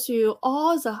show you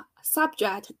all the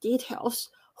subject details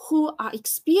who are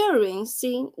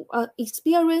experiencing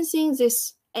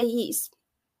these AEs.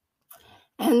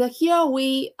 And here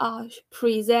we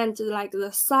present like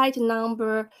the site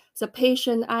number, the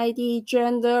patient ID,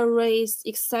 gender, race,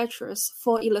 etc.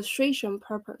 for illustration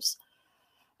purpose.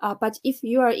 But if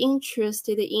you are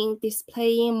interested in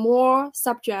displaying more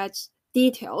subject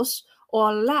details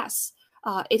or less,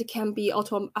 it can be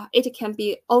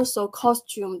also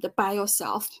costumed by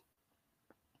yourself.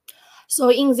 So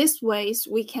in this ways,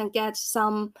 we can get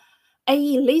some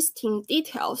AE listing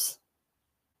details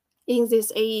in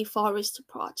this AE forest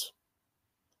plot.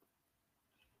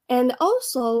 And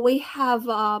also we have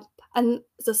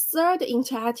the third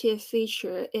interactive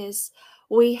feature is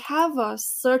we have a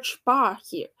search bar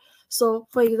here. So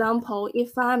for example,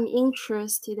 if I'm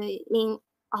interested in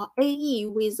AE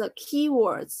with the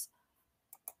keywords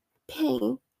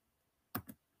pain,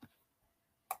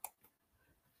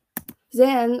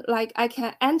 then like I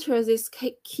can enter these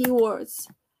keywords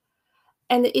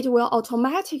and it will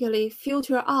automatically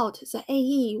filter out the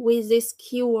AE with this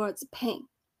keywords pain.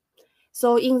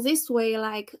 So in this way,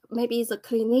 like maybe the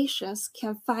clinicians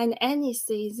can find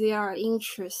anything they are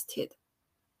interested.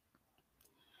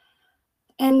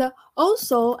 And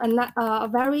also a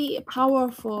very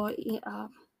powerful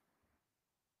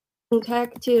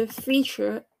interactive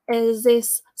feature is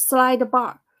this slide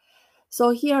bar.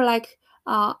 So here, like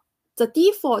the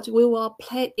default, we will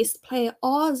display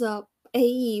all the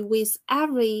AE with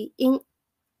any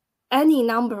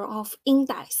number of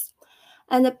index.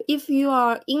 And if you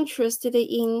are interested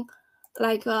in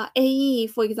like AE,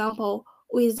 for example,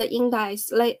 with the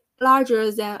index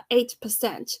larger than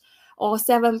 8% or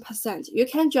 7%, you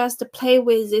can just play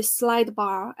with this slide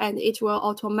bar and it will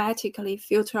automatically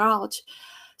filter out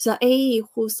the AE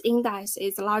whose index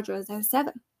is larger than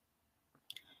 7.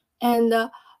 And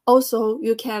also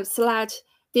you can select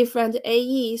different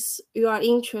AEs you are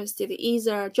interested in,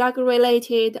 either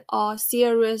drug-related or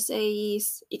serious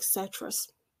AEs, etc.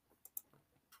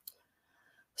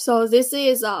 So this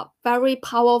is a very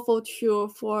powerful tool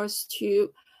for us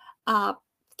to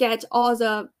get all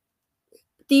the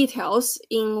details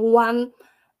in one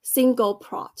single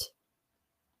plot.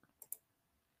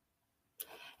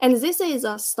 And this is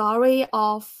a story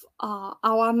of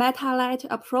our metalite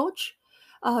approach.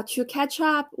 To catch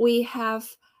up, we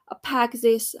have packed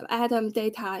this atom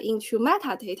data into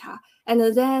metadata, and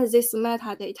then this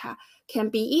metadata can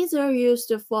be either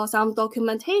used for some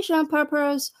documentation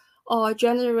purpose, or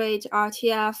generate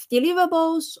RTF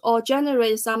deliverables, or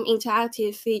generate some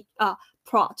interactive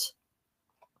plot.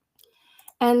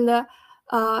 And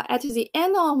at the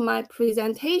end of my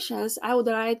presentations, I would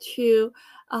like to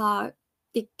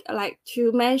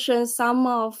mention some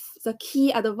of the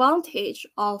key advantage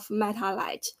of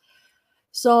metalite.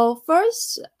 So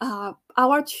first,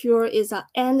 our tool is an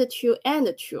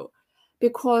end-to-end tool,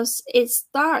 because it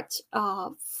starts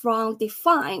from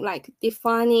defining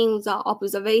the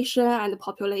observation and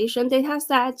population data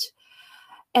set,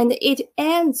 and it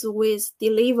ends with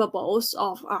deliverables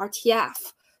of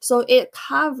RTF. So it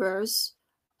covers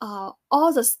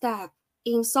all the steps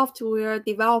in software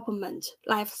development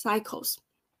life cycles.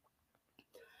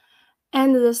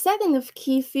 And the second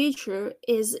key feature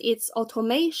is its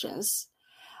automations.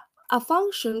 A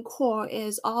function call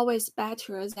is always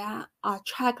better than a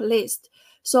checklist.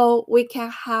 So we can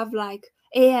have like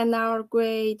ANR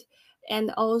grade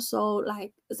and also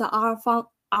like the R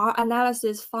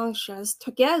analysis functions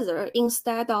together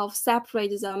instead of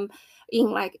separate them in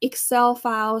like Excel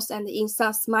files and in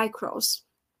SAS macros.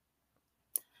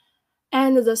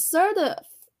 And the third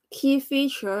key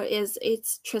feature is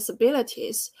its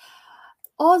traceabilities.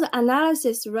 All the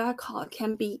analysis record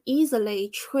can be easily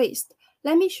traced.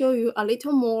 Let me show you a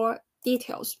little more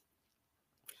details.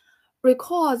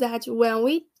 Recall that when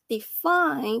we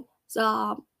define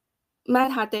the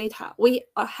metadata, we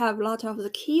have a lot of the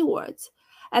keywords.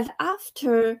 And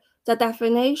after the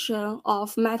definition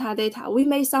of metadata, we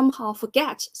may somehow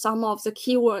forget some of the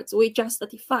keywords we just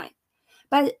defined.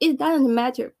 But it doesn't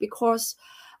matter because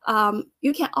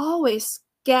you can always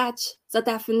get the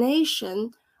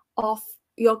definition of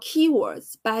your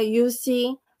keywords by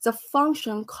using the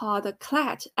function called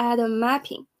clade add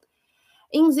mapping.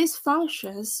 In these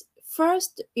functions,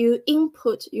 first you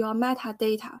input your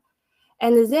metadata,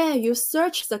 and then you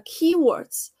search the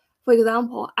keywords. For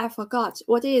example, I forgot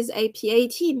what is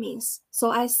APAT means.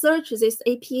 So I search this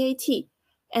APAT,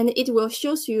 and it will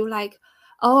show you like,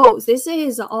 oh, this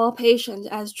is all patients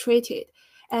as treated.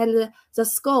 And the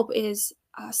scope is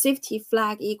safety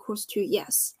flag equals to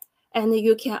yes. And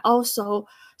you can also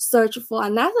search for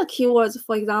another keywords.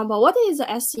 For example, what is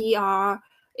SER?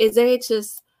 Is it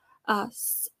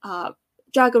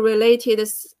drug-related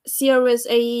serious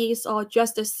AEs or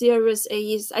just serious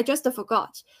AEs? I just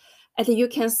forgot. And you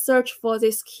can search for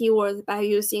this keyword by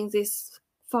using this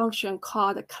function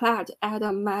called clade add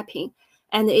mapping,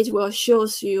 and it will show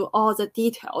you all the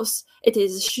details. It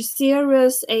is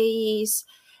serious AEs,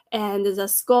 and the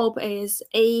scope is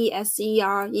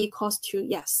AESER equals to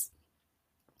yes.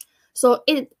 So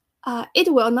it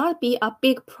will not be a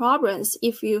big problem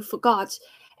if you forgot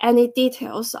any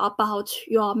details about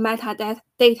your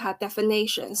metadata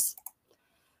definitions,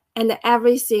 and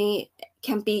everything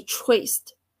can be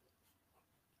traced.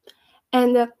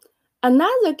 And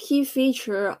another key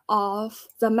feature of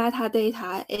the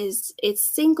metadata is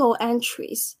its single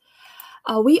entries.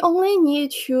 We only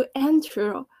need to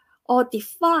enter or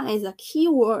define the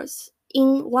keywords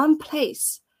in one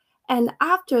place, and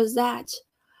after that,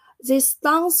 this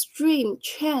downstream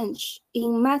change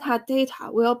in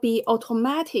metadata will be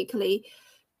automatically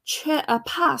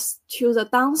passed to the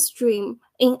downstream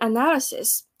in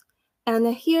analysis.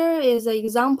 And here is the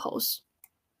examples.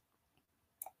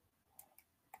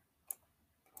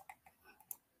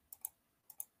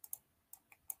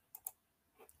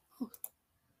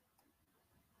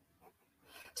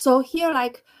 So here,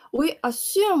 like, we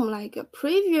assume like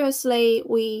previously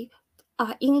we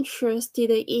are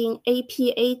interested in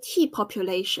APAT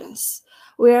populations,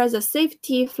 where the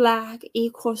safety flag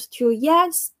equals to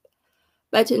yes.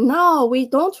 But now we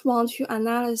don't want to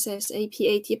analyze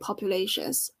APAT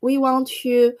populations. We want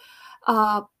to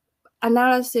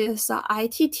analyze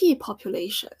ITT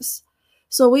populations.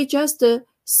 So we just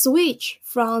switch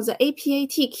from the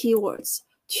APAT keywords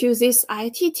to these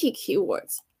ITT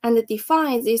keywords and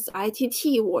define these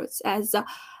ITT words as the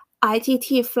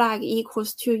ITT flag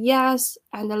equals to yes,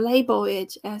 and label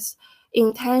it as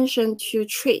intention to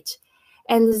treat.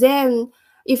 And then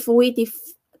if we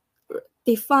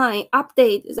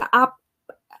update the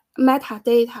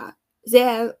metadata,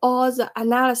 then all the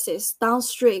analysis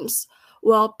downstreams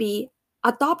will be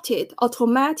adopted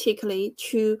automatically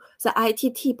to the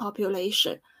ITT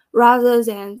population rather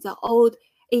than the old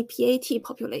APAT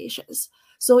populations.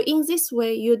 So in this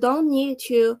way, you don't need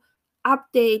to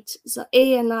update the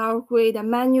ANR grid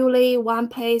manually one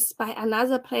place by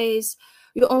another place.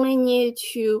 You only need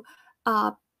to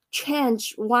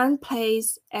change one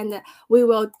place, and we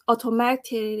will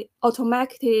automatically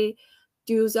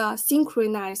do the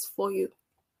synchronize for you.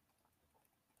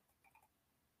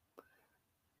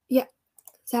 Yeah,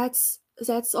 that's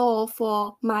all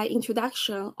for my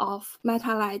introduction of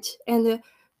metalite. And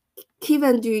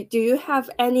Keaven, do you have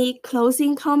any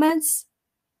closing comments?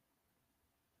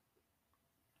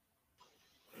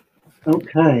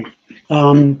 Okay.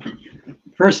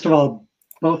 First of all,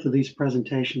 both of these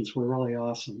presentations were really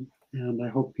awesome, and I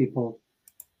hope people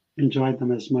enjoyed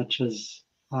them as much as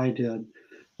I did.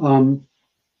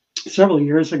 Several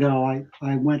years ago,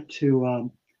 I went to a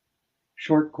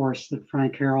short course that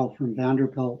Frank Harrell from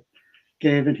Vanderbilt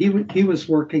gave, and he was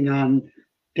working on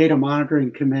data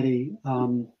monitoring committee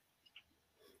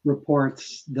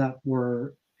reports that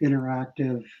were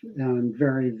interactive and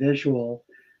very visual,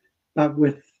 but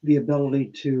with the ability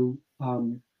to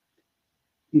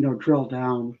drill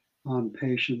down on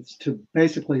patients to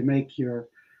basically make your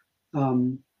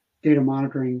data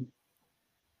monitoring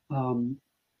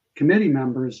committee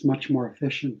members much more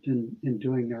efficient in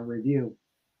doing their review.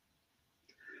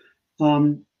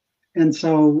 And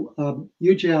so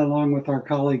Yujie, along with our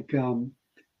colleague Yilong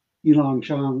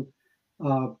Zhang,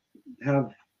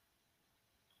 have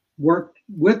worked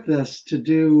with this to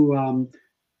do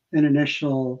an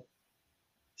initial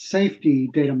safety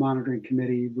data monitoring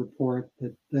committee report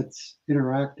that's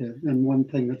interactive. And one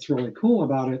thing that's really cool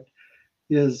about it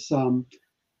is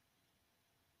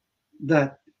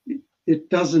that it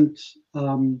doesn't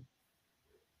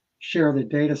share the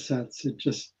data sets. It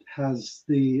just has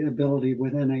the ability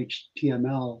within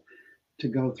HTML to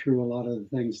go through a lot of the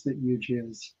things that Yujie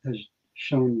has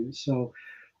shown you. So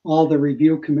all the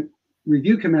review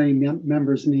committee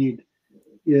members need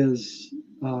is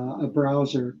a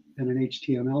browser and an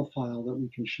HTML file that we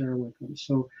can share with them.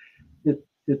 So it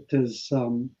is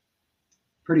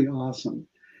pretty awesome.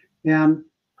 And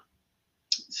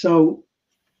so,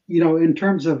 in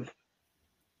terms of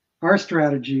our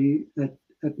strategy at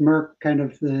Merck, kind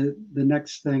of the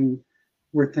next thing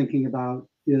we're thinking about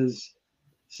is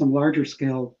some larger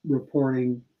scale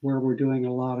reporting where we're doing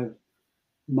a lot of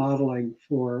modeling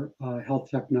for health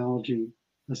technology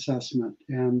assessment.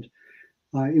 And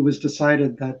it was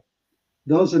decided that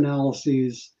those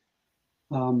analyses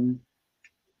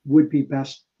would be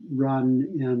best run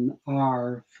in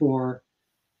R for,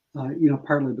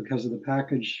 partly because of the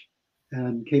package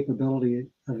and capability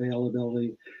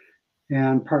availability,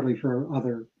 and partly for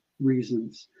other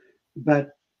reasons.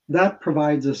 But that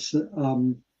provides us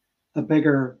a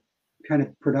bigger kind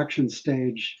of production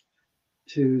stage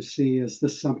to see, is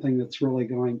this something that's really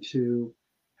going to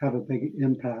have a big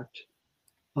impact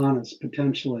on us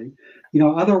potentially?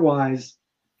 Otherwise,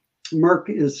 Merck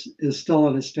is still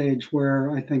at a stage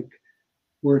where I think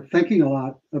we're thinking a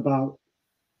lot about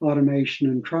automation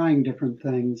and trying different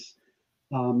things,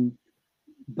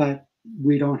 but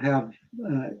we don't have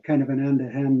kind of an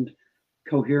end-to-end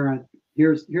coherent,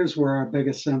 here's where our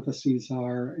biggest syntheses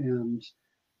are, and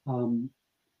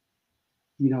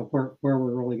where we're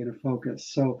really going to focus.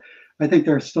 So I think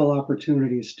there are still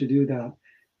opportunities to do that.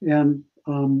 And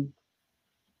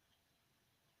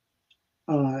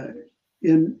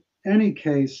in any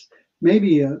case,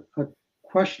 maybe a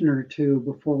question or two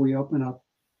before we open up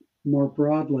more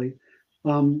broadly.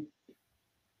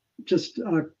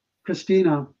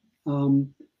 Christina,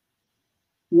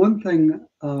 one thing,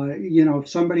 if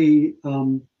somebody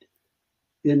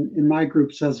in my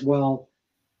group says, well,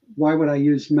 why would I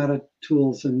use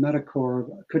metatools and metacore?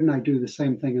 Couldn't I do the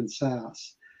same thing in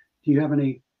SAS? Do you have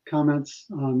any comments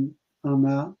on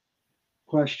that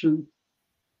question?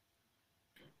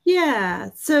 Yeah.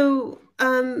 So,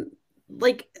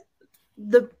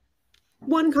 the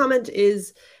one comment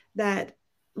is that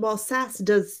while SAS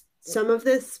does some of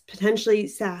this, potentially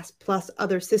SAS plus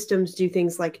other systems do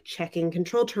things like checking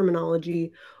control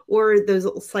terminology or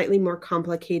those slightly more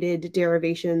complicated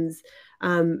derivations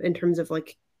in terms of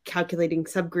like calculating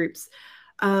subgroups.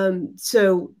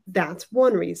 So that's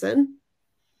one reason.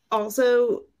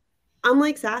 Also,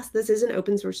 unlike SAS, this is an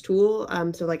open source tool.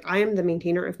 So like I am the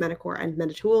maintainer of Metacore and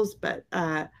metatools, but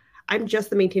I'm just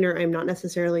the maintainer. I'm not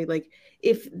necessarily like,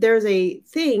 if there's a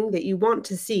thing that you want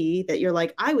to see that you're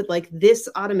like, I would like this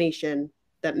automation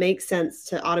that makes sense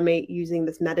to automate using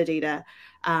this metadata,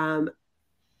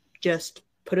 just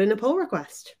put in a pull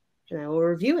request and I will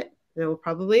review it and I will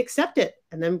probably accept it.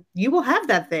 And then you will have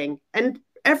that thing and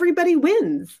everybody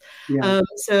wins. Yeah.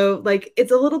 So like,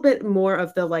 it's a little bit more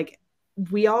of the, like,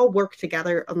 we all work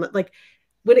together on like,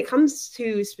 when it comes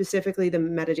to specifically the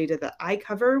metadata that I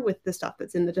cover with the stuff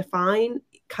that's in the define,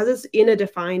 because it's in a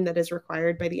define that is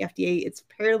required by the FDA, it's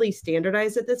fairly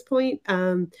standardized at this point.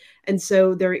 And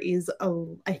so there is,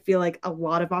 I feel like, a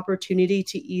lot of opportunity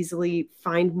to easily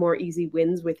find more easy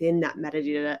wins within that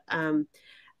metadata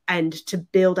and to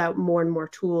build out more and more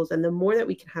tools. And the more that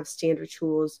we can have standard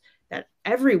tools that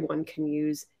everyone can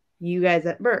use, you guys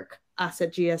at Merck, us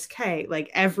at GSK, like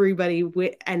everybody,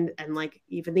 and like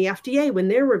even the FDA when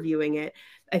they're reviewing it,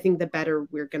 I think the better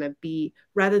we're going to be,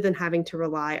 rather than having to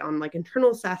rely on like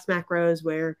internal SAS macros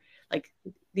where like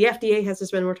the FDA has to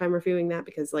spend more time reviewing that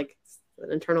because like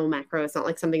an internal macro, it's not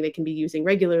like something they can be using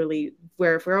regularly,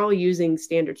 where if we're all using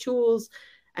standard tools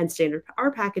and standard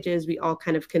R packages, we all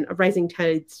kind of can, a rising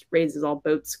tide raises all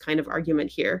boats kind of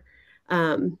argument here.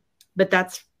 But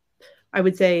that's, I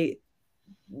would say,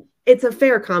 it's a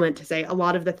fair comment to say a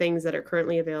lot of the things that are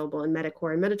currently available in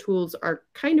Metacore and metatools are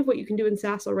kind of what you can do in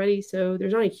SAS already. So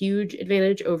there's not a huge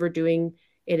advantage over doing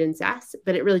it in SAS,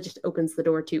 but it really just opens the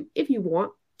door to, if you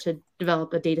want to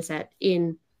develop a data set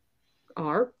in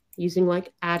R using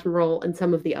like Admiral and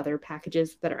some of the other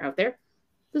packages that are out there,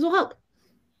 this will help.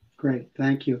 Great,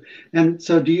 thank you. And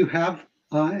so do you have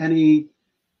any,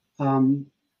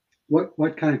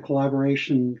 what kind of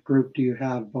collaboration group do you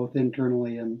have both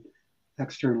internally and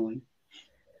externally?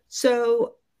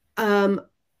 So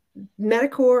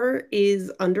Metacore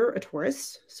is under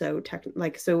Ataurus. So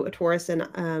Ataurus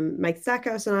and Mike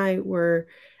Zakos and I were,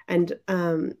 and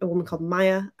a woman called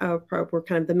Maya were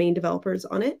kind of the main developers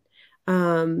on it.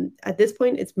 At this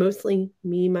point, it's mostly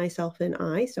me, myself, and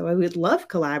I. So I would love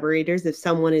collaborators. If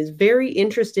someone is very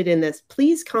interested in this,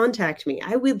 please contact me.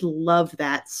 I would love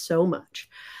that so much.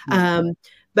 Mm-hmm.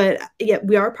 But yeah,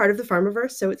 we are part of the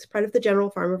Pharmaverse, so it's part of the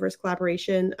general Pharmaverse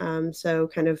collaboration. So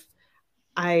kind of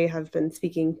I have been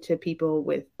speaking to people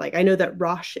with, like, I know that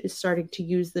Roche is starting to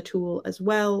use the tool as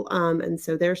well. And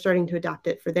so they're starting to adapt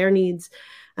it for their needs.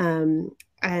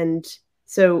 And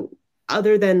so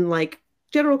other than like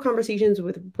general conversations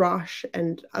with Roche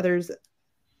and others,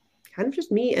 kind of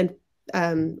just me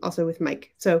and also with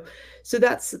Mike. So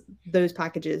that's those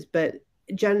packages. But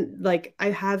like I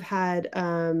have had,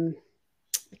 I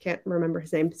can't remember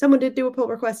his name. Someone did do a pull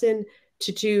request in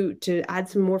to add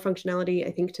some more functionality,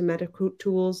 I think, to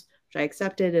metatools, which I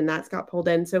accepted, and that's got pulled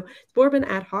in. So it's more been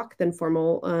ad hoc than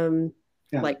formal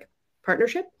like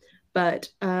partnership. But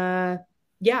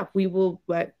yeah, we will.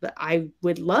 I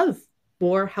would love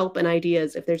more help and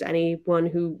ideas if there's anyone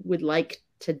who would like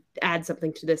to add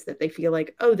something to this that they feel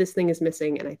like, oh, this thing is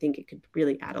missing, and I think it could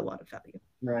really add a lot of value.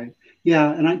 Right.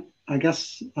 Yeah, and I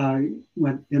guess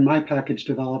when in my package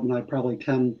development, I probably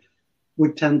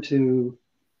would tend to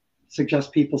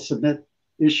suggest people submit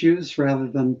issues rather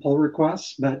than pull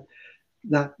requests, but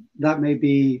that may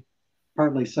be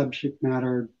partly subject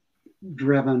matter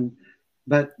driven.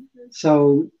 But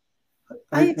so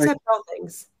I accept all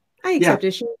things. I accept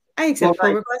issues. I accept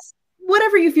pull requests.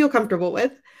 Whatever you feel comfortable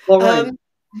with. Well, right.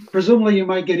 Presumably you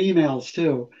might get emails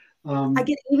too. I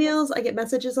get emails, I get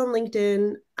messages on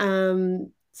LinkedIn.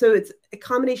 So it's a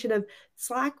combination of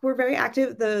Slack. We're very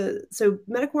active. So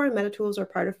Metacore and Metatools are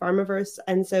part of Pharmaverse,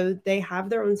 and so they have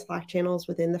their own Slack channels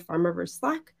within the Pharmaverse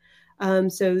Slack.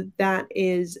 So that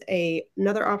is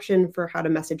another option for how to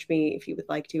message me if you would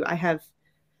like to. I have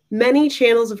many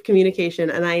channels of communication,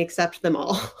 and I accept them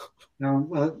all. No,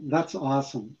 well, that's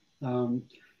awesome. You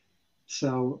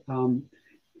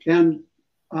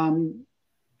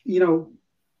know,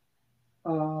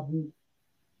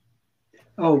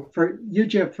 for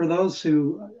Yujie, for those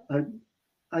who,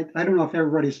 I don't know if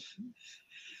everybody's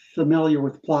familiar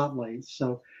with Plotly.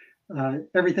 So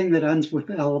everything that ends with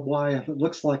ly, if it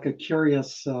looks like a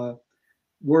curious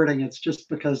wording, it's just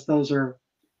because those are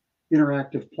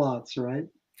interactive plots, right?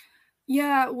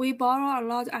 Yeah, we borrow a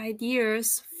lot of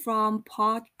ideas from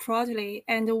Plotly,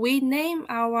 and we name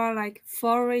our like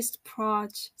forest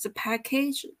plot, the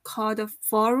package called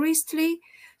Forestly,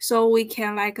 so we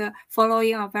can like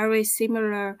following a very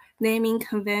similar naming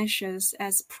conventions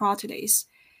as Plotly's.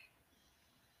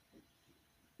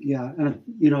 Yeah, and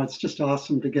you know, it's just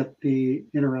awesome to get the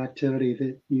interactivity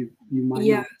that you might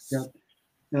not get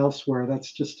elsewhere.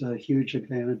 That's just a huge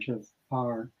advantage of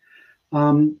R.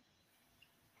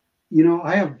 You know,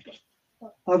 I have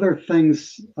other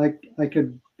things I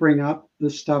could bring up.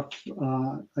 This stuff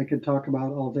I could talk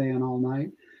about all day and all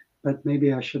night, but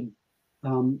maybe I should.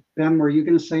 Ben, were you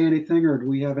going to say anything, or do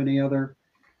we have any other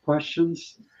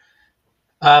questions?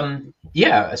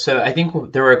 Yeah, so I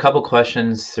think there were a couple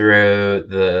questions through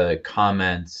the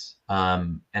comments,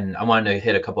 and I wanted to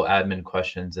hit a couple admin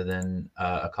questions and then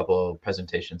a couple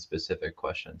presentation specific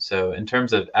questions. So in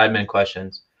terms of admin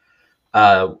questions,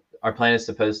 our plan is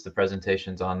to post the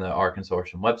presentations on the R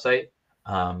Consortium website.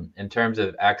 In terms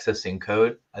of accessing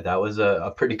code, that was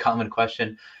a pretty common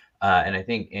question. And I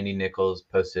think Andy Nichols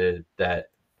posted that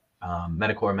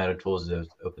Metacore Metatools is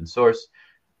open source.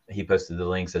 He posted the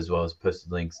links as well as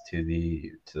posted links to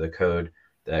the code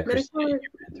that Christina ran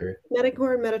through.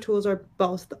 Metacore and Metatools are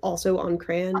both also on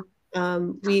CRAN.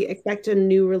 We expect a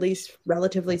new release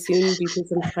relatively soon due to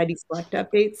some tidy select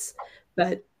updates.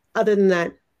 But other than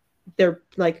that, they're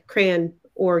like CRAN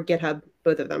or GitHub.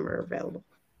 Both of them are available.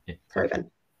 Yeah, sorry, Ben.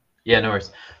 Yeah, no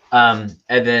worries. And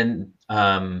then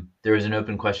there was an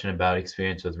open question about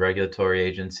experience with regulatory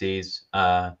agencies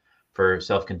for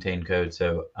self-contained code.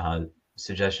 So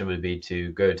suggestion would be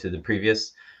to go to the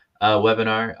previous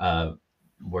webinar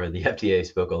where the FDA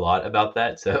spoke a lot about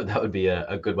that. So that would be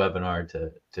a good webinar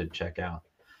to check out.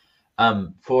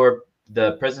 For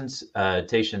the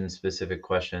presentation specific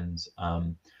questions,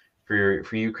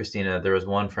 for you, Christina, there was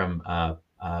one from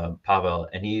Pavel,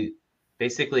 and he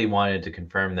basically wanted to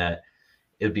confirm that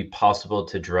it would be possible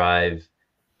to drive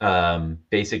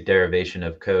basic derivation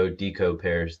of code decode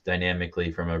pairs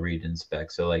dynamically from a read and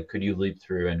spec. So like, could you leap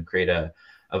through and create a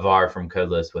var from code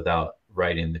list without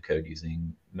writing the code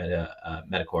using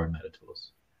Metacore and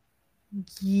Metatools?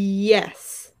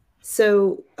 Yes.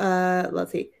 So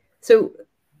let's see. So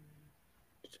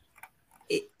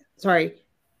sorry.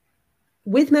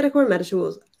 With Metacore and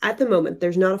Metatools, at the moment,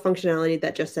 there's not a functionality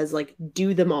that just says like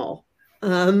do them all.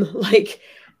 Like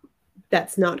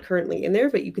that's not currently in there,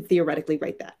 but you could theoretically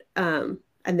write that.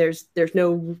 And there's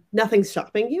nothing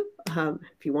stopping you.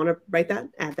 If you want to write that,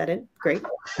 add that in, great.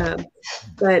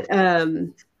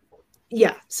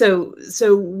 Yeah,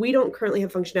 so we don't currently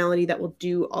have functionality that will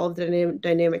do all of the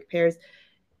dynamic pairs.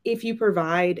 If you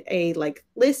provide a like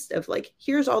list of like,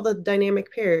 here's all the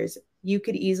dynamic pairs, you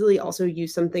could easily also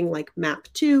use something like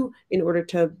map2 in order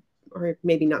to, or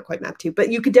maybe not quite map2,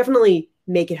 but you could definitely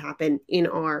make it happen in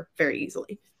R very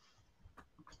easily.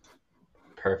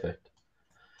 Perfect.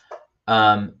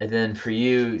 And then for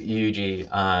you,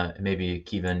 Yujie, maybe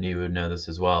Keaven, you would know this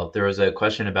as well. There was a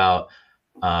question about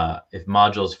if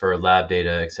modules for lab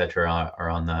data, et cetera, are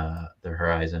on the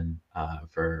horizon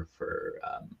for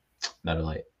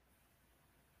Metalite.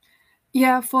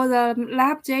 Yeah, for the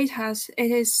lab data,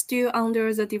 it is still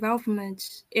under the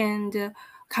development, and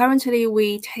currently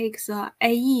we take the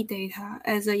AE data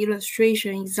as an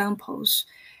illustration examples,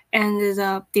 and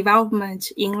the development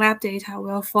in lab data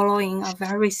will following a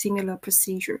very similar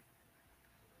procedure.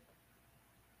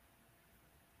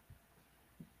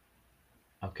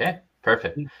 Okay,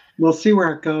 perfect. We'll see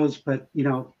where it goes, but you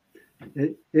know,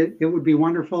 it would be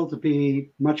wonderful to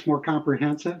be much more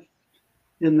comprehensive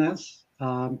in this,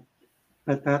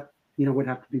 but that, you know, would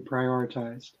have to be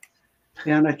prioritized.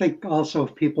 And I think also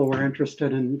if people were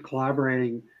interested in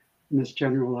collaborating in this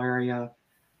general area,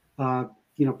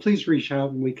 you know, please reach out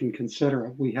and we can consider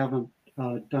it. We haven't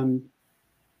done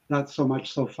that so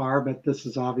much so far, but this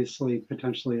is obviously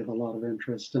potentially of a lot of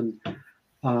interest. And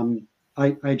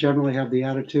I generally have the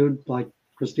attitude, like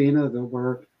Christina, that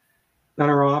we're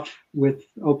better off with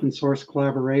open source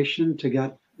collaboration to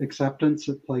get acceptance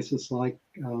at places like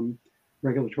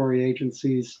regulatory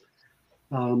agencies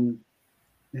and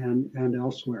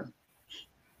elsewhere.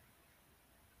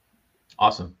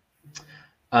 Awesome.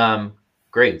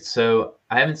 Great. So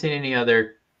I haven't seen any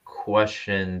other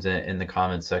questions in the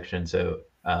comments section. So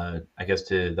I guess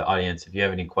to the audience, if you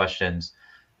have any questions,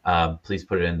 please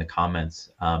put it in the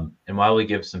comments. And while we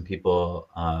give some people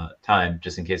time,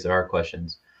 just in case there are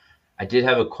questions, I did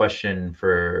have a question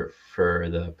for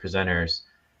the presenters,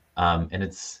 and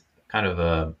it's kind of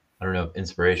a, I don't know if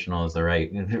inspirational is the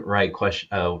right question,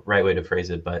 right way to phrase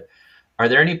it, but are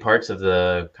there any parts of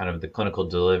the kind of the clinical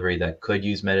delivery that could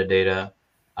use metadata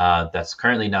that's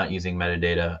currently not using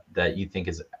metadata that you think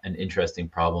is an interesting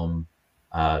problem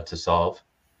to solve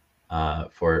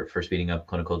for speeding up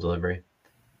clinical delivery?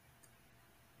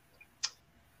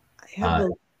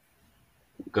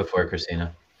 Go for it,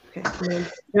 Christina. Okay, I'm gonna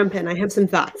jump in. I have some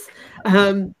thoughts.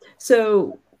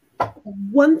 So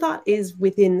one thought is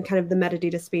within kind of the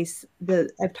metadata space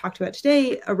that I've talked about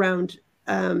today around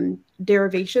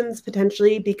derivations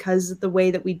potentially, because the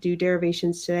way that we do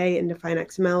derivations today and define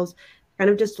XMLs, kind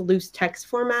of just a loose text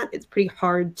format, it's pretty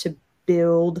hard to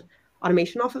build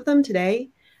automation off of them today.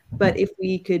 But if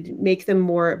we could make them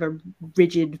more of a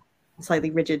rigid,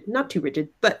 slightly rigid, not too rigid,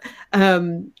 but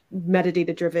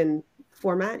metadata driven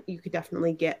format, you could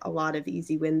definitely get a lot of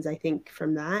easy wins, I think,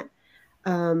 from that.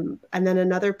 And then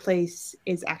another place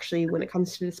is actually when it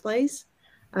comes to displays.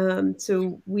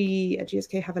 So we at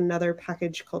GSK have another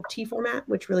package called T-format,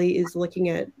 which really is looking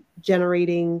at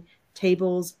generating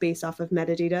tables based off of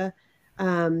metadata,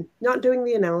 not doing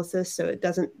the analysis, so it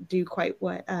doesn't do quite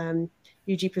what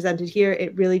Yujie presented here.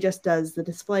 It really just does the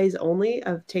displays only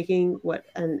of taking what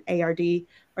an ARD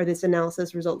or this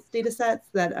analysis results data sets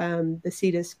that the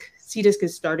CDISC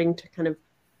is starting to kind of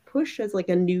push as like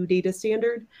a new data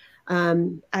standard,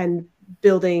 and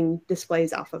building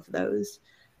displays off of those.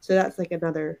 So that's like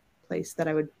another place that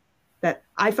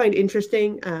I find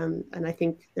interesting, and I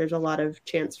think there's a lot of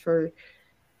chance for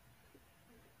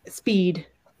speed,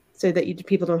 so that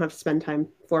people don't have to spend time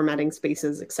formatting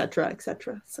spaces, et cetera, et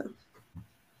cetera. So,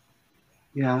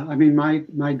 yeah, I mean,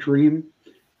 my dream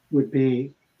would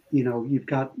be, you know, you've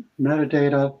got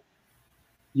metadata,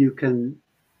 you can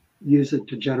use it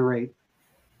to generate,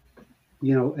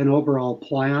 you know, an overall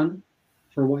plan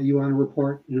for what you want to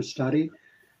report in a study,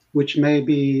 which may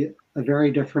be a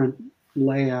very different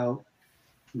layout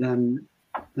than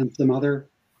some other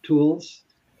tools.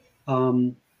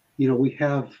 You know, we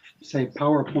have, say,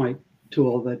 PowerPoint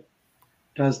tool that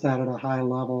does that at a high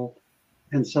level.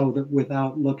 And so that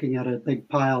without looking at a big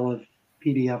pile of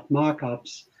PDF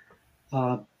mockups,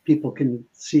 people can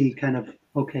see kind of,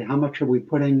 okay, how much are we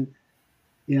putting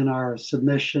in our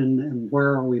submission and where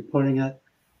are we putting it?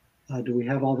 Do we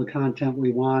have all the content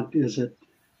we want? Is it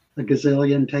a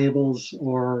gazillion tables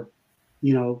or,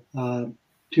 you know,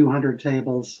 200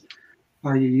 tables?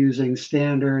 Are you using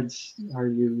standards? Are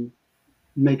you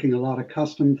making a lot of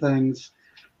custom things?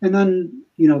 And then,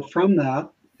 you know, from that,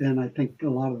 and I think a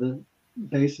lot of the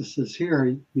basis is here,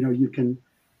 you know, you can,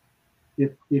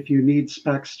 if you need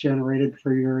specs generated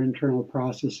for your internal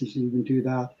processes, you can do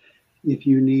that. If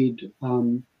you need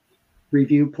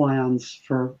review plans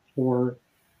for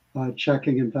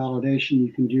checking and validation,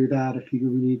 you can do that. If you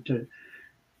need to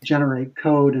generate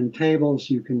code and tables,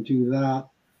 you can do that.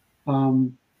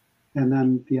 And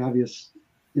then the obvious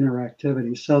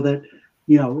interactivity, so that,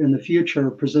 you know, in the future,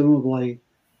 presumably,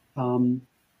 you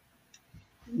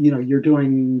know, you're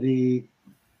doing the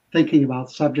thinking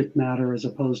about subject matter as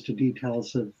opposed to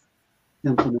details of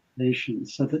implementation,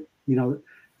 so that, you know,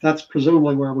 that's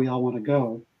presumably where we all want to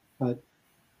go. But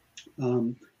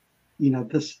you know,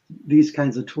 these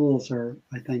kinds of tools are,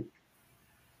 I think,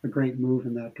 a great move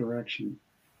in that direction.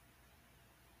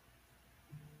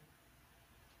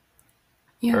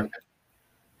 Yeah, Perfect.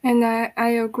 and I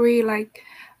agree. Like,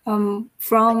 from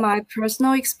my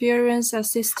personal experience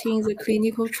assisting the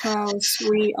clinical trials,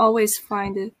 we always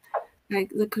find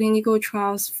like the clinical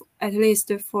trials, at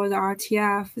least for the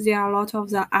RTF, there are a lot of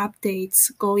the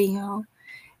updates going on.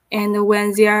 And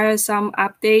when there are some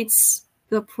updates,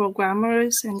 the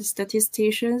programmers and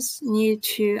statisticians need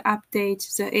to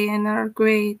update the ANR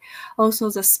grade, also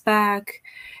the spec,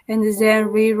 and then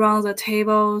rerun the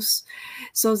tables.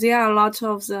 So there are a lot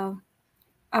of the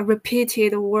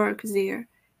repeated work there.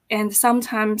 And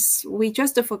sometimes we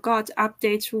just forgot to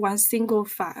update one single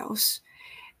files.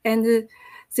 And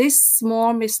this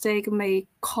small mistake may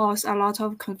cause a lot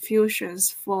of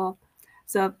confusions for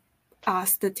the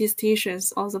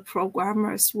statisticians or the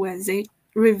programmers when they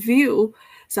review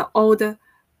the old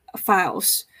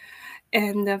files.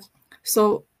 And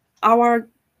so our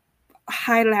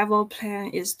high-level plan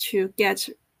is to get,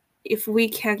 if we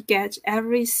can get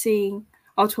everything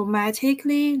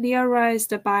automatically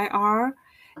linearized by R,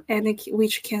 and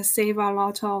which can save a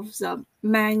lot of the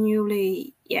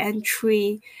manually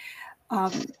entry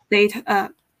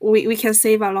data. We can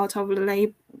save a lot of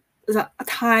the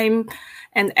time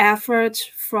and effort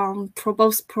from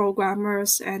both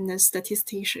programmers and the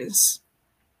statisticians.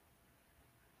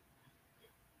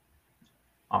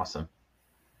 Awesome.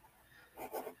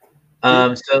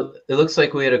 So it looks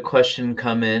like we had a question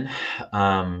come in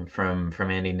from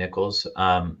Andy Nichols.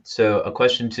 So a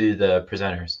question to the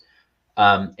presenters.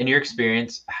 In your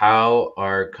experience, how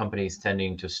are companies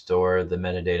tending to store the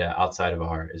metadata outside of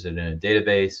R? Is it in a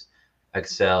database,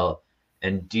 Excel?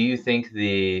 And do you think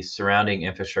the surrounding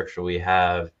infrastructure we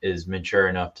have is mature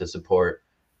enough to support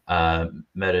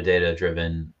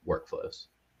metadata-driven workflows?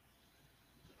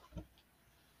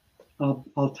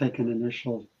 I'll take an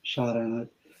initial shot at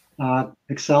it.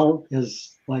 Excel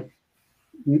is like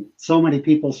so many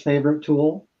people's favorite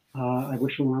tool. I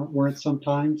wish it weren't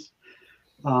sometimes.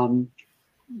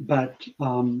 But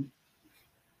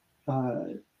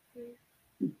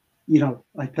you know,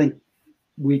 I think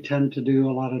we tend to do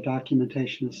a lot of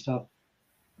documentation and stuff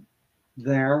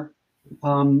there.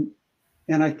 And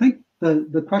I think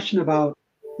the question about,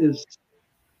 is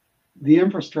the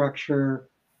infrastructure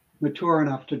mature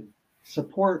enough to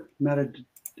support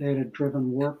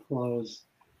metadata-driven workflows?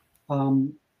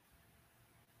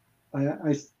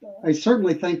 I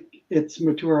certainly think it's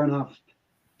mature enough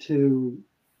to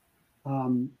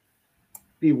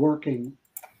be working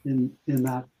in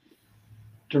that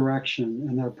direction,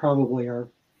 and there probably are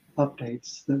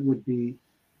updates that would be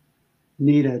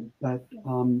needed, but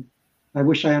I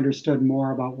wish I understood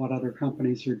more about what other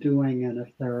companies are doing, and if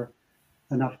there are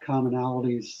enough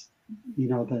commonalities, you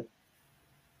know, that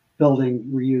building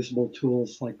reusable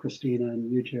tools like Christina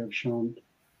and Yujie have shown,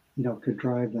 you know, could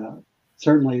drive that.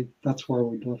 Certainly that's where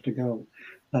we'd love to go.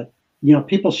 But, you know,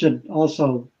 people should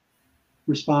also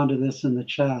respond to this in the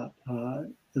chat,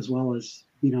 as well as,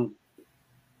 you know,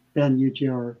 Ben, Yujie,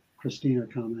 or Christina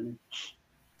commenting.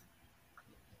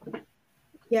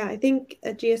 Yeah, I think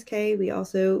at GSK we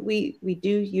also we do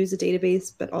use a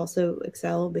database, but also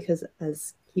Excel, because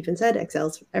as Keaven said,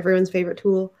 Excel's everyone's favorite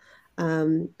tool.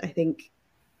 I think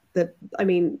that, I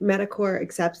mean, Metacore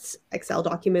accepts Excel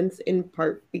documents in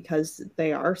part because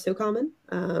they are so common.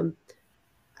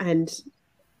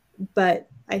 But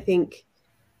I think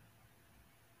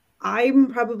I'm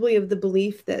probably of the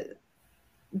belief that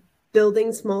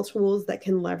building small tools that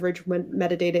can leverage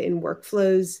metadata in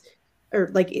workflows, or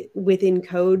like within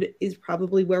code, is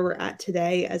probably where we're at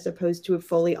today, as opposed to a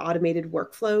fully automated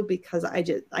workflow, because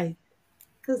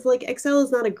because like Excel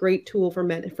is not a great tool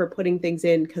for putting things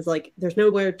in, because like there's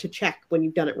nowhere to check when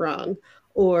you've done it wrong,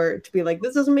 or to be like,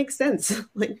 this doesn't make sense.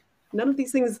 Like none of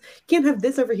these things, can't have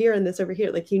this over here and this over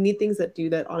here. Like you need things that do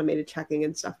that automated checking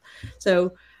and stuff.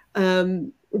 So,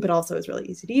 but also it's really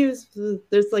easy to use.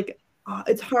 There's like,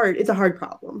 it's hard. It's a hard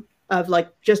problem of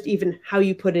like just even how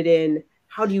you put it in.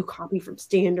 How do you copy from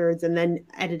standards and then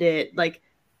edit it? Like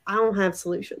I don't have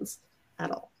solutions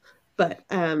at all. But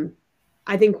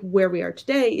I think where we are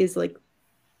today is like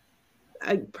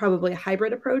probably a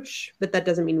hybrid approach, but that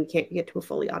doesn't mean we can't get to a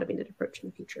fully automated approach in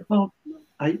the future. Well,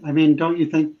 I mean, don't you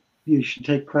think you should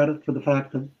take credit for the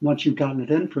fact that once you've gotten it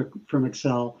in from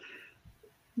Excel,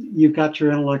 you've got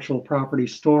your intellectual property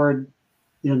stored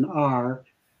in R,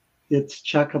 it's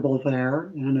checkable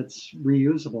there and it's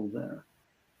reusable there.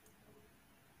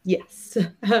 Yes.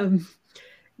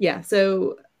 Yeah.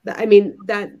 So I mean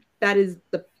that is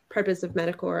the purpose of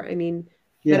metacore. I mean,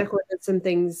 Yeah. metacore does some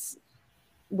things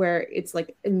where it's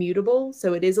like immutable.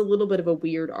 So it is a little bit of a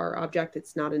weird R object.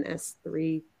 It's not an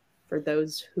S3 for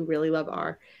those who really love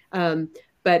R.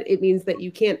 But it means that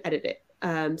you can't edit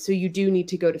it. So you do need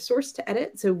to go to source to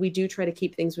edit. So we do try to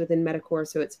keep things within metacore.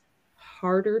 So it's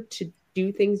harder to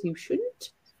do things you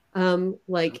shouldn't.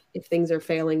 Like if things are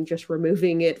failing, just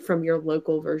removing it from your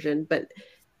local version. But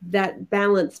that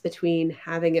balance between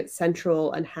having it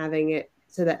central and having it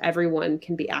so that everyone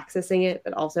can be accessing it,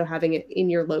 but also having it in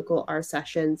your local R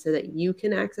session so that you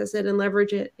can access it and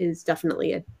leverage it is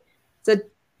definitely it's a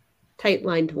tight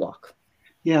line to walk.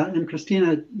 Yeah, and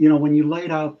Christina, you know, when you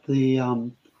laid out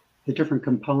the different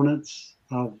components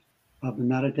of the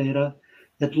metadata,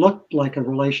 it looked like a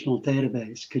relational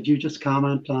database. Could you just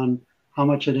comment on how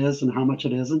much it is and how much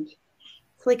it isn't?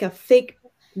 It's like a fake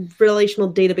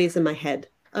relational database in my head.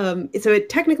 So it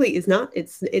technically is not.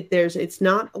 It's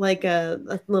not like a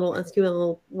little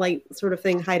SQL light sort of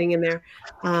thing hiding in there.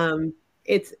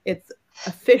 It's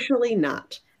officially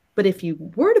not. But if you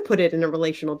were to put it in a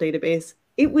relational database,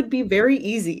 it would be very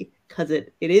easy because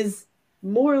it is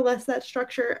more or less that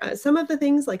structure. Some of the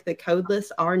things like the code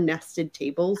lists are nested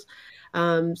tables,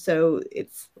 so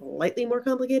it's slightly more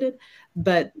complicated.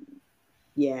 But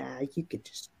yeah, you could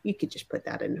just put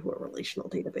that into a relational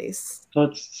database.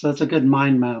 So it's a good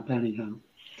mind map anyhow.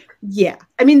 Yeah,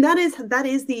 I mean that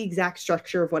is the exact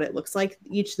structure of what it looks like.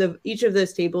 Each of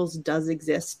those tables does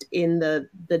exist in the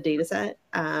data set,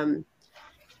 in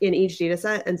each data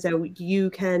set, and so you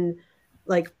can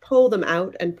like pull them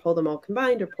out and pull them all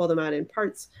combined or pull them out in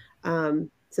parts.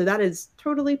 So that is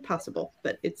totally possible,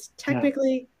 but it's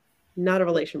technically not a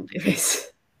relational database.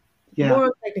 Yeah. More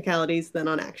on technicalities than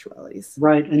on actualities.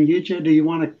 Right. And Yujie, do you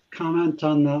want to comment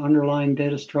on the underlying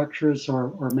data structures,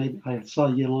 or maybe I saw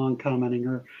Yulong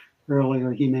commenting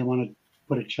earlier. He may want to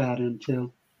put a chat in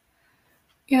too.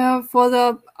 Yeah, for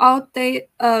the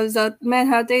the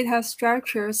metadata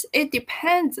structures, it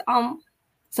depends on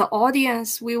the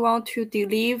audience we want to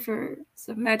deliver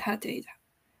the metadata.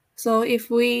 So if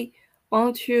we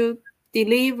want to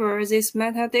deliver this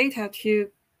metadata to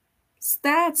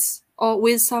stats or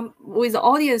with the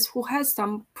audience who has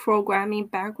some programming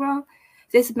background,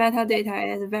 this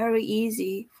metadata is very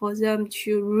easy for them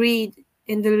to read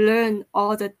and learn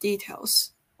all the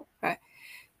details, right?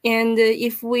 And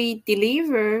if we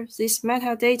deliver this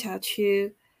metadata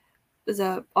to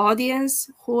the audience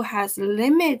who has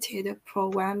limited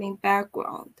programming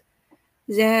background,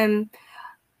 then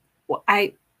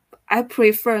I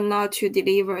prefer not to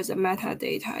deliver the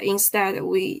metadata. Instead,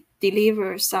 we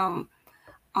deliver some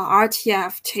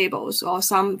RTF tables or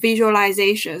some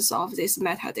visualizations of this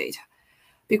metadata,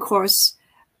 because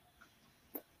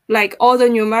like all the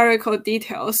numerical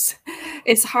details,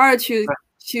 it's hard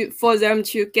for them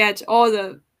to get all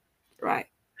the right.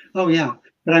 Oh yeah,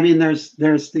 but I mean, there's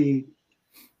the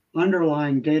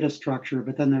underlying data structure,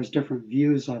 but then there's different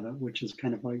views of it, which is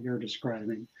kind of what you're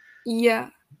describing. Yeah.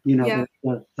 You know,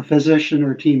 the physician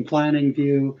or team planning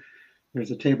view.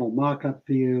 There's a table mockup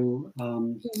view.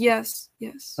 Yes.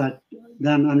 But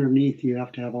then underneath, you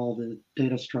have to have all the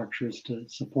data structures to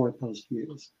support those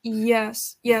views.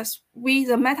 Yes.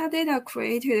 The metadata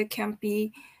created can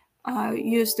be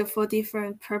used for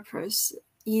different purpose,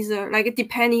 either like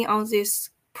depending on this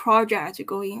project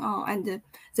going on and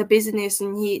the business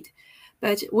need.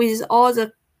 But with all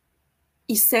the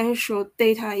essential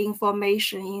data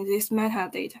information in this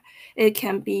metadata, it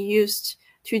can be used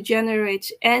to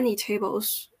generate any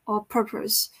tables or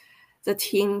purpose the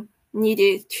team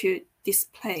needed to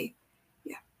display.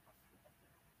 Yeah.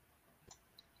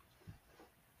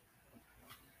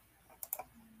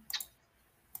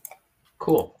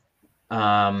 Cool.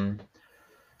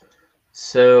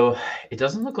 So it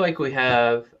doesn't look like we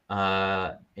have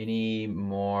any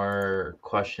more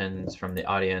questions from the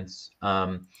audience.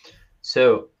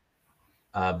 So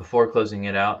before closing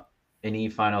it out, any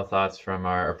final thoughts from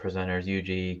our presenters,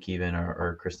 Yujie, Keaven,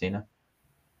 or Christina?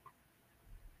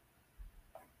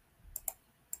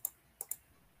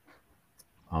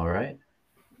 All right.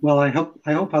 Well, I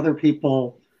hope other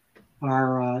people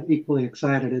are equally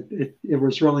excited. It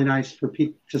was really nice for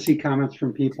to see comments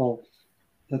from people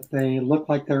that they look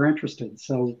like they're interested.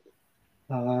 So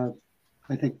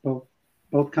I think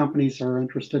both companies are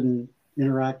interested in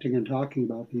interacting and talking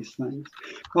about these things.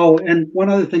 Oh, and one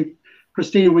other thing,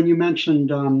 Christina, when you mentioned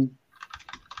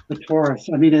the Taurus,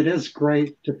 I mean, it is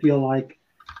great to feel like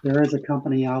there is a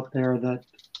company out there that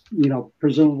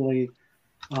presumably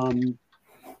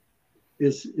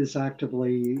is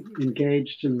actively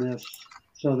engaged in this,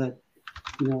 so that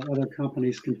other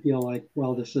companies can feel like,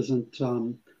 well, this isn't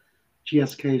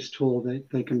GSK's tool that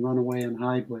they can run away and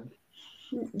hide with.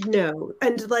 No,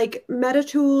 and like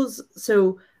metatools,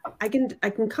 so I can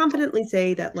confidently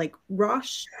say that like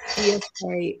Roche,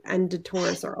 GSK, and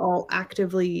Dataset are all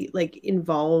actively like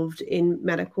involved in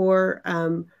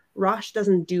metacore. Roche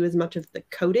doesn't do as much of the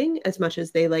coding as much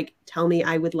as they like tell me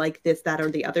I would like this, that, or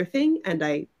the other thing, and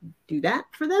I do that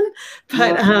for them.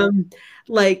 But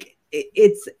like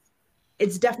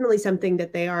it's definitely something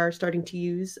that they are starting to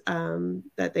use,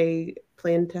 that they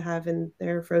plan to have in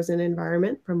their frozen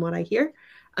environment, from what I hear.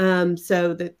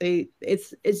 So that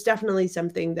it's definitely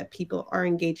something that people are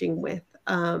engaging with.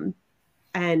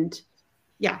 And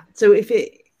yeah, so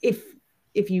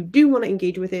if you do want to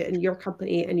engage with it in your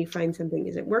company and you find something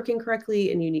isn't working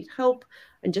correctly and you need help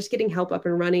and just getting help up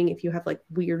and running, if you have like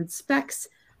weird specs,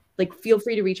 like feel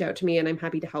free to reach out to me and I'm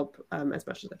happy to help as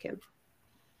much as I can.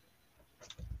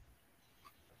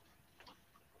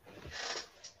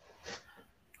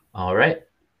 All right.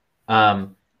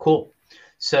 Cool.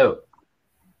 So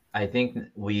I think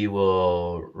we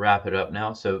will wrap it up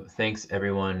now. So thanks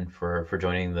everyone for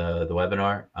joining the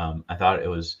webinar. I thought it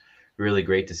was really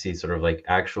great to see sort of like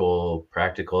actual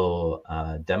practical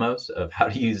demos of how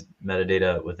to use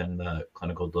metadata within the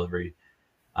clinical delivery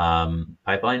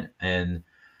pipeline. And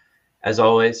as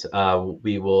always,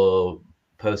 we will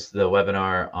post the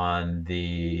webinar on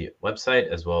the website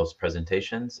as well as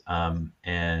presentations.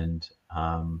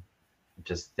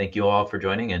 Just thank you all for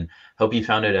joining, and hope you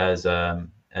found it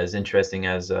as interesting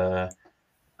as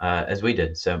we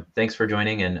did. So thanks for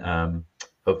joining, and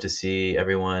hope to see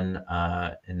everyone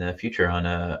in the future on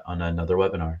another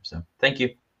webinar. So thank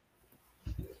you.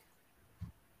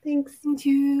 Thanks. Thank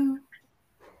you.